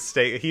 His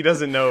stake. He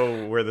doesn't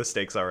know where the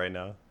stakes are right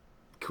now.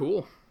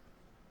 Cool.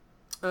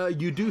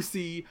 You do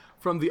see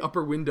from the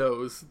upper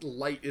windows, the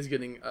light is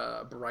getting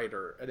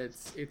brighter, and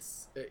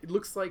it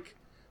looks like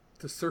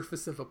the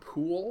surface of a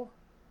pool.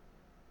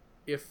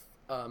 If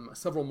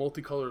several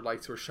multicolored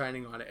lights were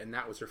shining on it, and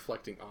that was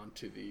reflecting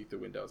onto the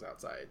windows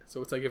outside,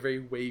 so it's like a very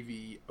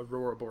wavy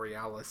aurora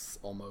borealis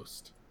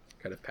almost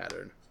kind of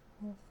pattern.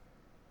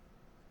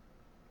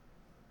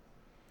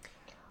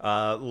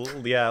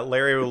 Yeah,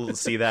 Larry will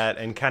see that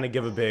and kind of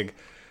give a big,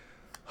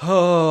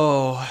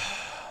 oh.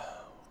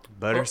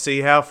 Better see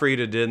how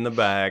Frieda did in the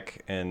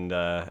back, and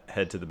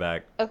head to the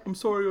back. I'm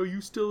sorry, are you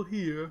still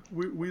here?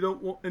 We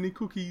don't want any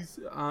cookies.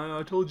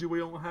 I told you we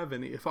don't have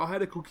any. If I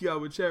had a cookie, I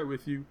would share it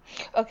with you.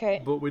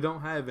 Okay. But we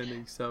don't have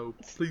any, so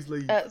please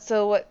leave.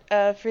 So what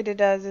Frieda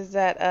does is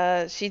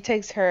that she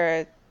takes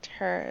her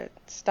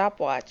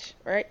stopwatch,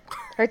 right?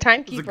 Her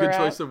timekeeper. It's a good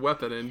choice of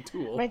weapon and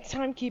tool. My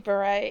timekeeper,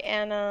 right?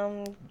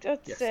 And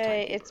let's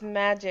say it's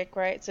magic,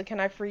 right? So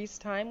can I freeze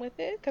time with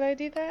it? Could I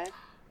do that?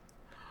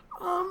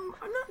 I'm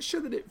not sure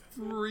that it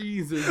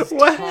freezes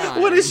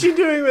time. What is she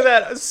doing with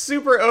that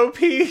super OP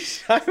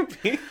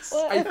timepiece?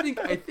 Well, I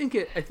think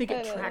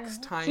it tracks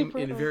time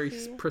in very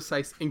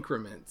precise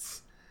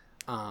increments,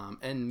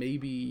 and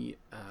maybe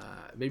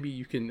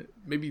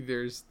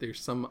there's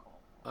some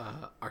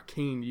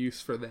arcane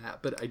use for that,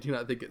 but I do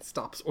not think it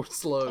stops or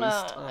slows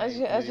time. I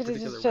should have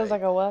just chose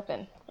like a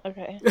weapon.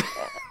 Okay.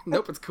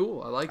 Nope, it's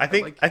cool. I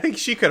think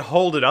she could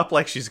hold it up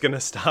like she's gonna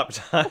stop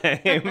time.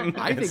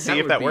 I think see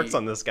if that works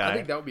on this guy. I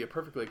think that would be a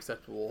perfectly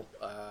acceptable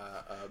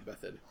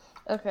method.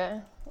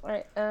 Okay. All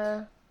right.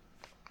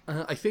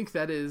 I think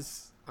that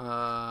is.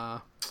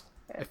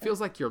 It feels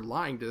like you're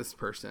lying to this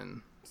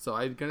person, so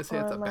I'm gonna say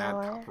that's a bad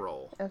cop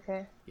roll.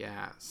 Okay.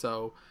 Yeah.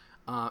 So,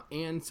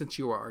 and since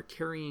you are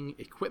carrying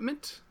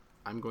equipment,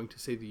 I'm going to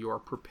say that you are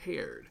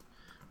prepared.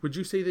 Would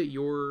you say that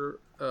you're,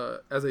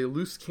 as a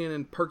loose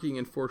cannon parking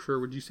enforcer,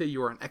 would you say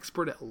you are an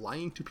expert at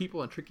lying to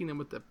people and tricking them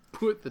with the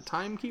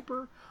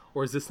timekeeper?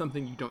 Or is this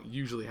something you don't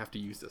usually have to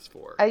use this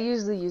for? I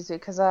usually use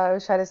it because I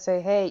always try to say,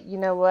 hey, you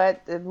know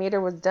what? The meter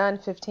was done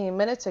 15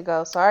 minutes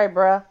ago. Sorry,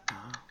 bruh.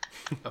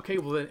 Okay,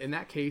 well then in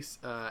that case,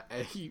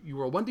 you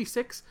roll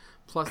 1d6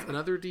 plus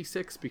another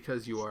d6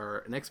 because you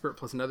are an expert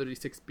plus another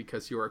d6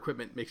 because your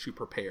equipment makes you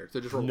prepared. So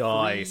just roll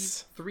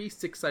three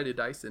 6-sided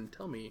dice and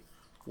tell me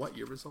what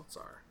your results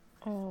are.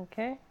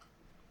 Okay.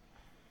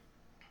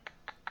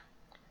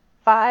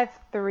 5,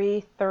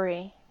 3,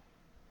 3.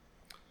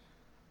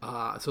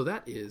 So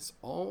that is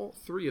all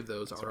three of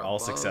those are all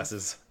above,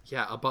 successes.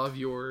 Yeah, above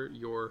your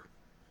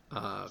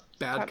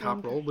bad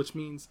cop roll, which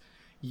means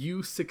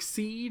you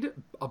succeed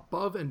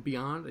above and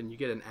beyond, and you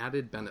get an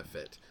added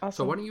benefit. Awesome.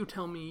 So why don't you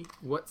tell me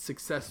what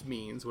success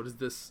means? What is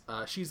this?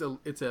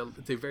 It's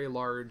a very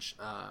large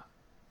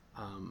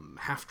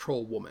half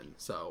troll woman.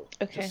 So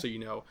just so you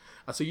know,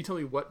 so you tell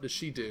me what does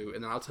she do,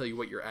 and then I'll tell you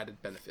what your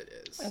added benefit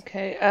is.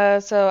 Okay.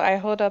 So I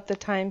hold up the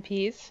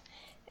timepiece,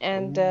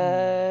 and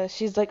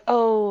she's like,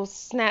 "Oh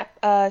snap!"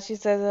 She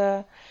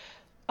says,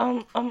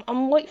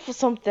 "I'm late for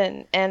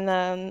something," and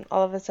then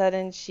all of a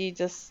sudden she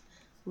just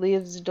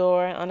leaves the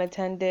door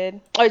unattended,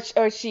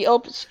 or she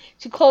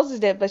closes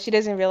it, but she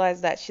doesn't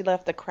realize that she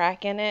left a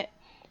crack in it,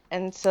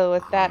 and so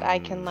with that I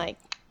can like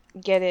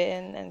get it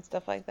in and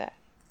stuff like that.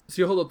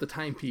 So you hold up the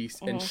timepiece,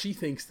 and she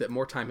thinks that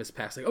more time has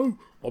passed. Like, oh,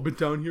 I've been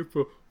down here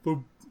for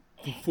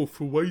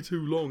way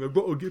too long. I've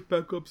got to get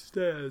back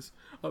upstairs.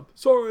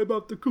 Sorry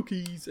about the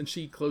cookies. And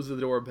she closes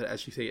the door, but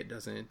as you say, it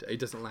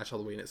doesn't latch all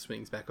the way, and it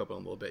swings back open a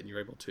little bit, and you're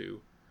able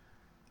to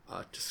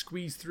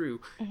squeeze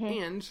through.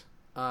 And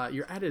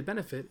your added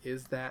benefit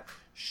is that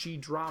she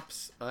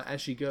drops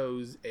as she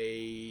goes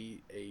a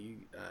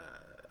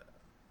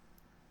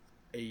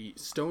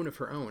stone of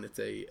her own. It's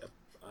a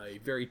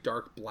very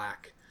dark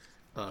black.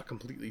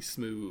 Completely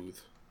smooth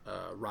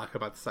rock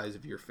about the size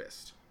of your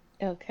fist.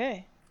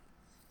 Okay.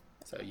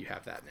 So you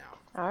have that now.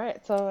 All right.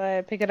 So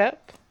I pick it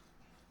up,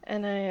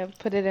 and I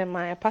put it in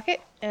my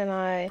pocket, and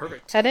I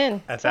head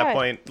in. At that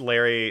point,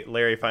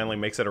 Larry finally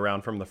makes it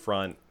around from the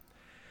front,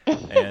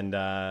 and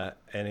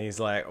he's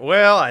like,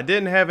 "Well, I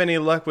didn't have any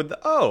luck with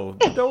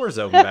the door's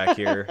open back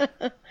here.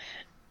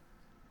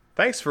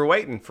 Thanks for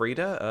waiting,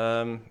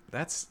 Frieda.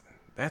 That's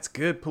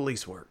good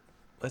police work.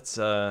 Let's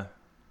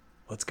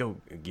go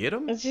get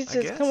him.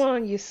 Just come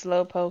on, you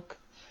slowpoke.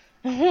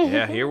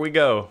 Yeah, here we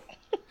go.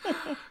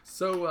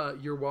 So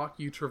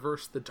you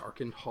traverse the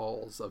darkened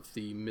halls of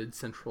the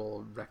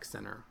mid-central rec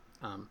center.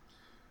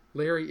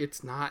 Larry,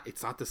 it's not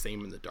the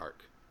same in the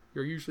dark.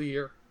 You're usually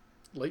here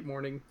late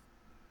morning,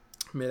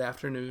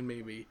 mid-afternoon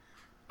maybe,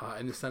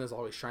 and the sun is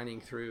always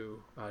shining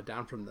through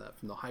down from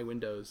the high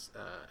windows,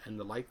 and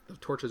the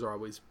torches are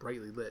always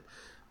brightly lit.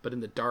 But in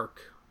the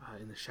dark,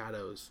 in the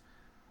shadows,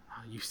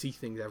 you see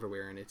things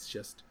everywhere, and it's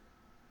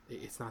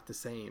not the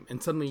same.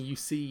 And suddenly you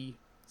see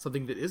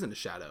something that isn't a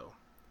shadow.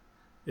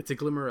 It's a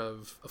glimmer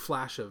of a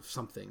flash of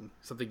something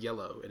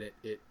yellow, and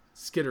it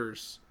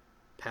skitters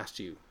past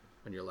you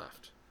on your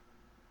left.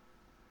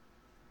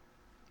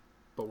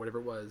 But whatever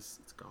it was,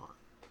 it's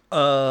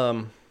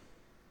gone.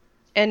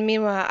 And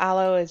meanwhile,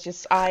 Aloe is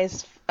just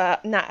eyes,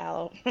 not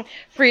Aloe,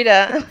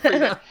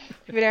 Frieda.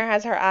 Frieda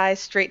has her eyes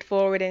straight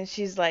forward, and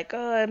she's like,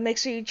 "Oh, make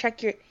sure you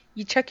check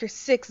your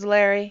six,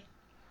 Larry."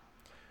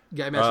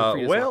 Yeah, I imagine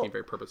Frieda's walking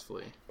very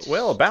purposefully.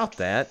 Well, about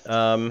that,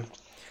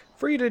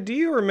 Frieda, do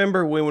you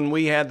remember when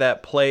we had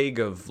that plague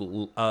of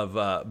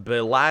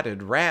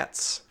belighted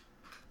rats,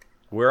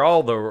 where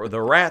all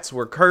the rats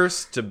were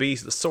cursed to be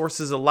the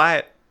sources of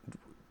light?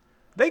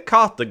 They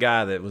caught the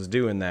guy that was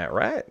doing that,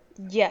 right?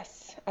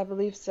 Yes, I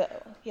believe so.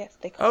 Yes,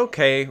 they caught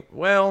Okay,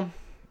 well,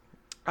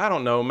 I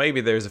don't know. Maybe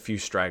there's a few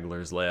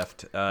stragglers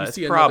left. It's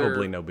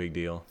probably no big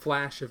deal.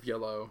 Flash of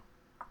yellow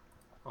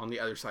on the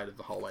other side of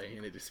the hallway,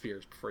 and it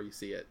disappears before you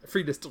see it.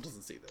 Frieda still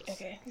doesn't see this.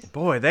 Okay.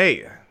 Boy,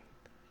 they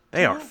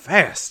are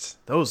fast.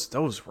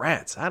 Those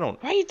rats. I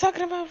don't. Why are you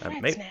talking about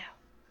rats now?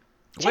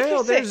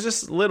 Well, there's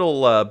just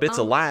little bits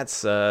of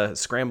lights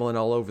scrambling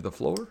all over the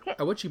floor.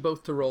 I want you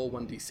both to roll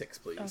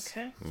 1d6, please.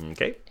 Okay.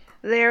 Okay.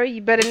 Larry,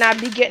 you better not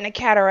be getting a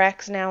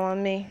cataracts now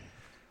on me.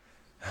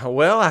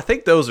 Well, I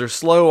think those are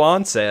slow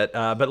onset,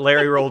 but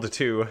Larry rolled a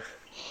 2.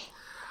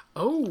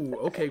 Oh,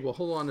 okay. Well,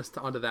 hold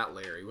on to that,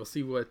 Larry. We'll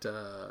see what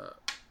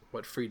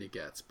Frieda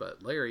gets.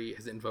 But Larry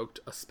has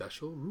invoked a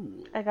special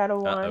rule. I got a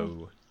 1.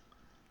 Uh-oh.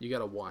 You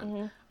got a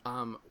 1.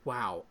 Mm-hmm.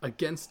 Wow.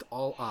 Against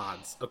all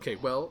odds. Okay,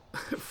 well,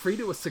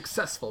 Frieda was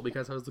successful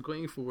because I was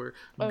going for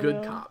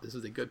good cop. This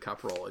was a good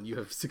cop roll, and you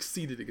have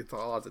succeeded against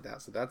all odds at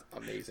that, so that's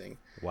amazing.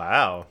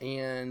 Wow.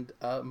 And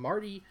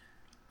Marty,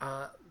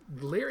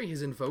 Larry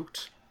has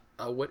invoked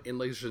what in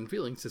Lasers and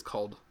Feelings is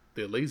called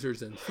the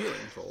Lasers and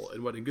Feelings roll,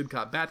 and what in Good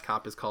Cop, Bad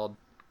Cop is called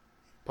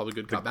probably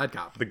Good Cop, Bad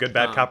Cop. The good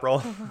bad cop roll.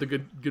 The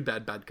good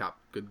bad cop,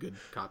 good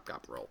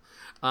cop roll.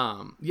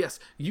 Yes,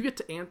 you get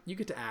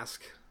to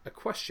ask a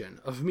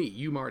question of me.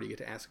 You, Marty, get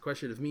to ask a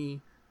question of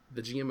me,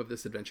 the GM of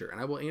this adventure, and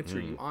I will answer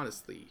you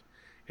honestly.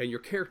 And your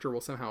character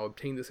will somehow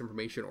obtain this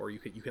information, or you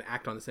can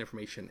act on this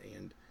information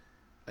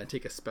and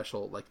take a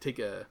special, take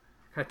a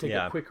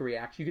quick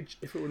reaction. You could,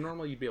 if it were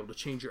normal, you'd be able to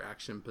change your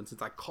action, but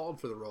since I called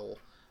for the roll,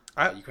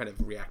 you kind of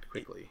react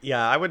quickly.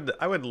 Yeah, I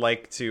would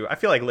like to. I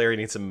feel like Larry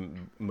needs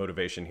some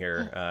motivation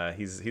here.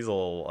 He's a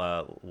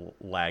little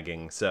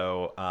lagging.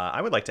 So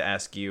I would like to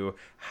ask you,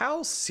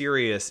 how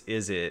serious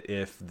is it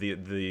if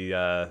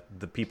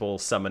the people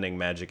summoning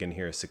magic in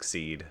here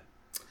succeed?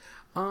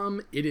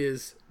 It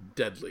is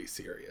deadly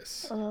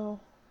serious.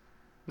 Oh.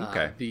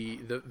 Okay.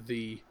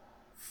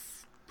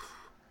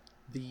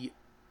 The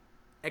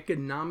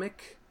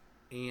economic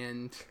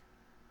and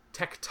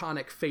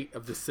tectonic fate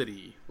of the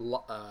city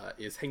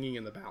is hanging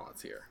in the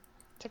balance here.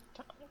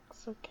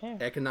 Tectonics, okay.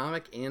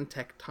 Economic and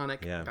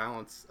tectonic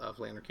balance of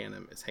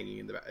Lanarcanum is hanging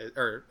in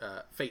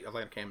the fate of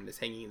Lanarcanum is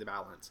hanging in the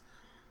balance,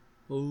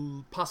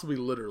 possibly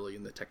literally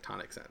in the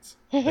tectonic sense.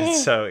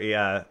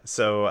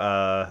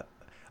 So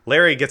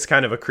Larry gets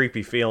kind of a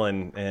creepy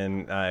feeling,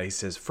 and he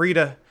says,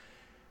 "Frieda,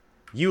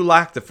 you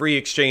like the free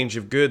exchange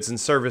of goods and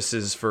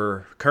services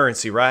for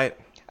currency, right?"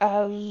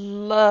 I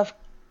love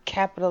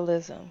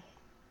capitalism.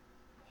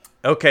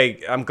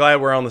 Okay, I'm glad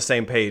we're on the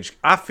same page.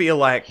 I feel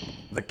like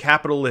the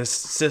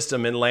capitalist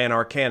system in Lan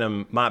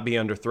Arcanum might be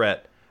under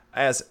threat,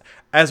 as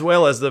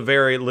well as the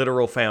very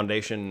literal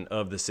foundation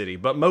of the city.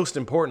 But most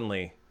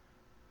importantly,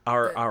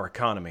 our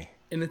economy.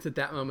 And it's at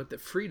that moment that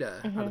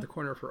Frieda, out of the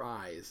corner of her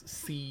eyes,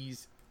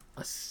 sees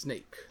a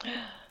snake.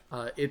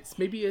 It's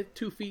maybe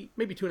 2 feet,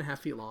 maybe 2.5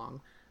 feet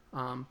long,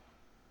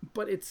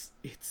 but it's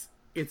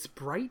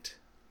bright,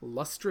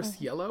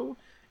 lustrous yellow.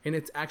 And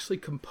it's actually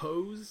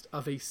composed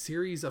of a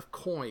series of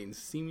coins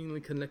seemingly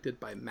connected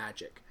by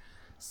magic.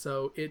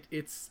 So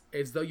it's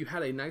as though you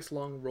had a nice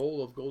long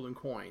roll of golden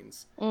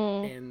coins,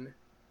 and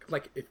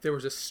if there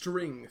was a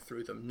string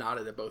through them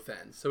knotted at both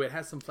ends. So it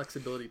has some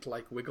flexibility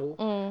to wiggle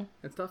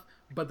and stuff.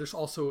 But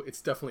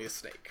it's definitely a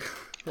snake.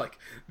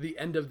 The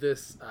end of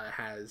this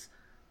has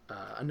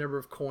a number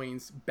of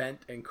coins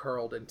bent and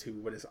curled into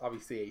what is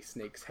obviously a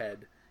snake's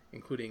head,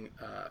 including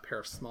a pair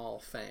of small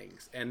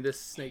fangs. And this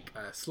snake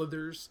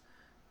slithers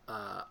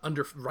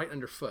right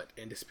underfoot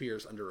and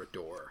disappears under a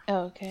door.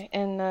 Okay,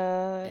 and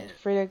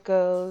Frieda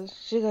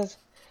goes,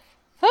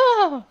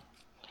 "Oh,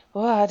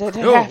 why did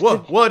it have to?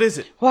 What is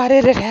it? Why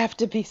did it have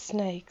to be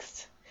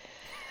snakes?"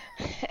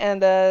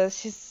 And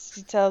she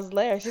tells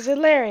Larry. She said,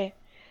 "Larry,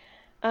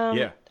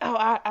 yeah. Oh,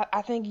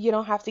 I think you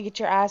don't have to get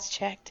your eyes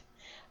checked.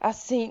 I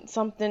seen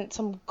something,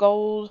 some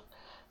gold,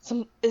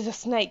 is a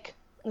snake.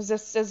 There's a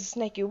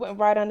snake. You went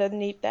right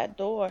underneath that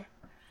door."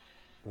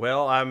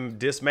 Well, I'm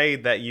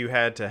dismayed that you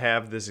had to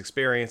have this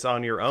experience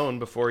on your own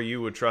before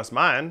you would trust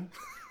mine.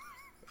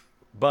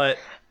 But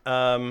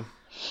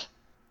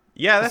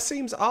Yeah, that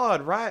seems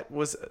odd, right?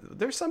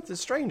 There's something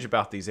strange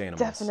about these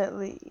animals?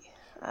 Definitely.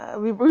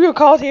 We were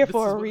called here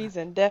for a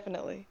reason,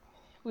 definitely.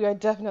 We are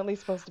definitely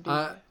supposed to be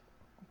here.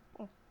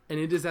 And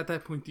it is at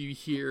that point that you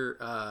hear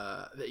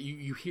that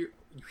you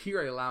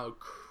hear a loud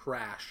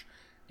crash,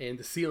 and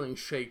the ceiling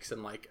shakes,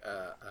 and like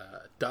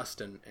dust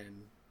and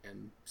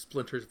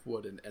splinters of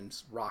wood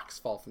and rocks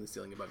fall from the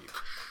ceiling above you.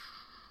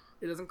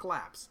 It doesn't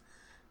collapse,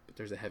 but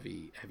there's a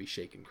heavy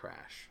shake and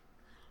crash.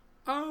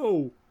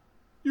 Ow!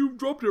 You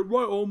dropped it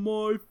right on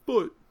my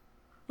foot.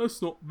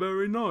 That's not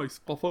very nice,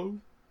 Buffo.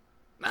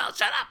 Well,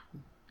 shut up.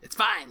 It's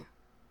fine.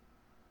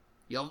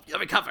 You'll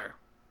recover.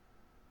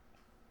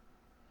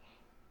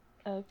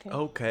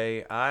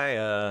 Okay.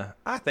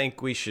 I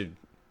think we should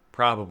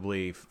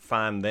probably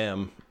find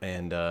them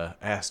and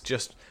ask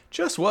just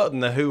what in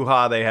the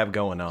hoo-ha they have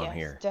going on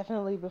here.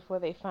 Definitely before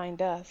they find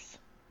us.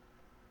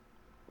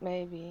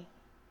 Maybe.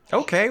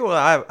 Okay,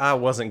 well, I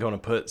wasn't going to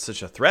put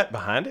such a threat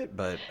behind it,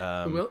 but...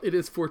 Well, it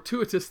is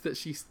fortuitous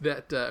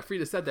that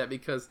Frieda said that,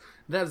 because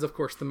that is, of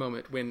course, the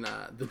moment when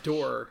the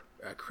door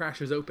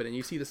crashes open and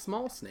you see the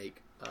small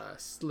snake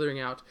slithering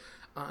out,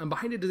 and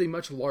behind it is a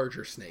much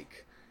larger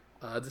snake.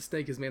 The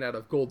snake is made out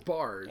of gold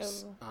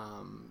bars,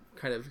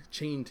 kind of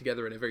chained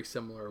together in a very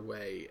similar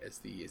way as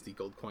the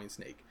gold coin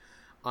snake.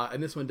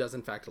 And this one does,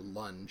 in fact,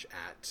 lunge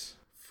at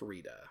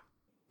Frieda.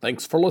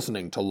 Thanks for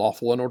listening to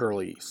Lawful and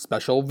Orderly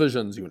Special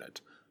Visions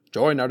Unit.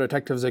 Join our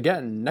detectives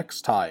again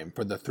next time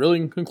for the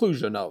thrilling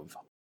conclusion of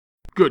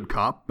Good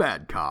Cop,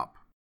 Bad Cop.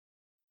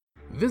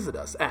 Visit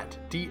us at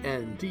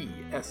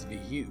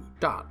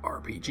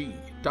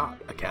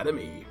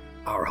dndsvu.rpg.academy.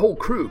 Our whole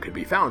crew can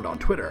be found on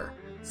Twitter.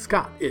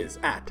 Scott is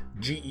at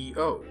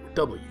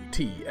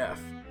GEOWTF.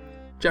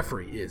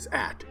 Jeffrey is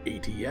at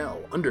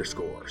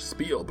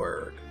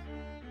ATL_Spielberg.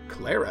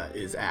 Clara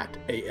is at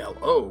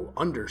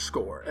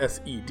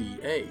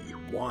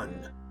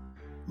ALO_SEDA1.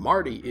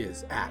 Marty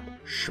is at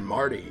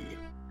Schmarty.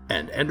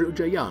 And Andrew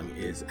J. Young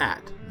is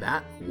at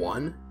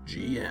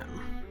That1GM.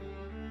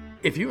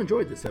 If you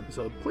enjoyed this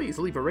episode, please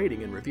leave a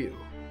rating and review,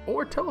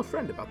 or tell a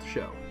friend about the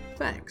show.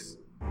 Thanks.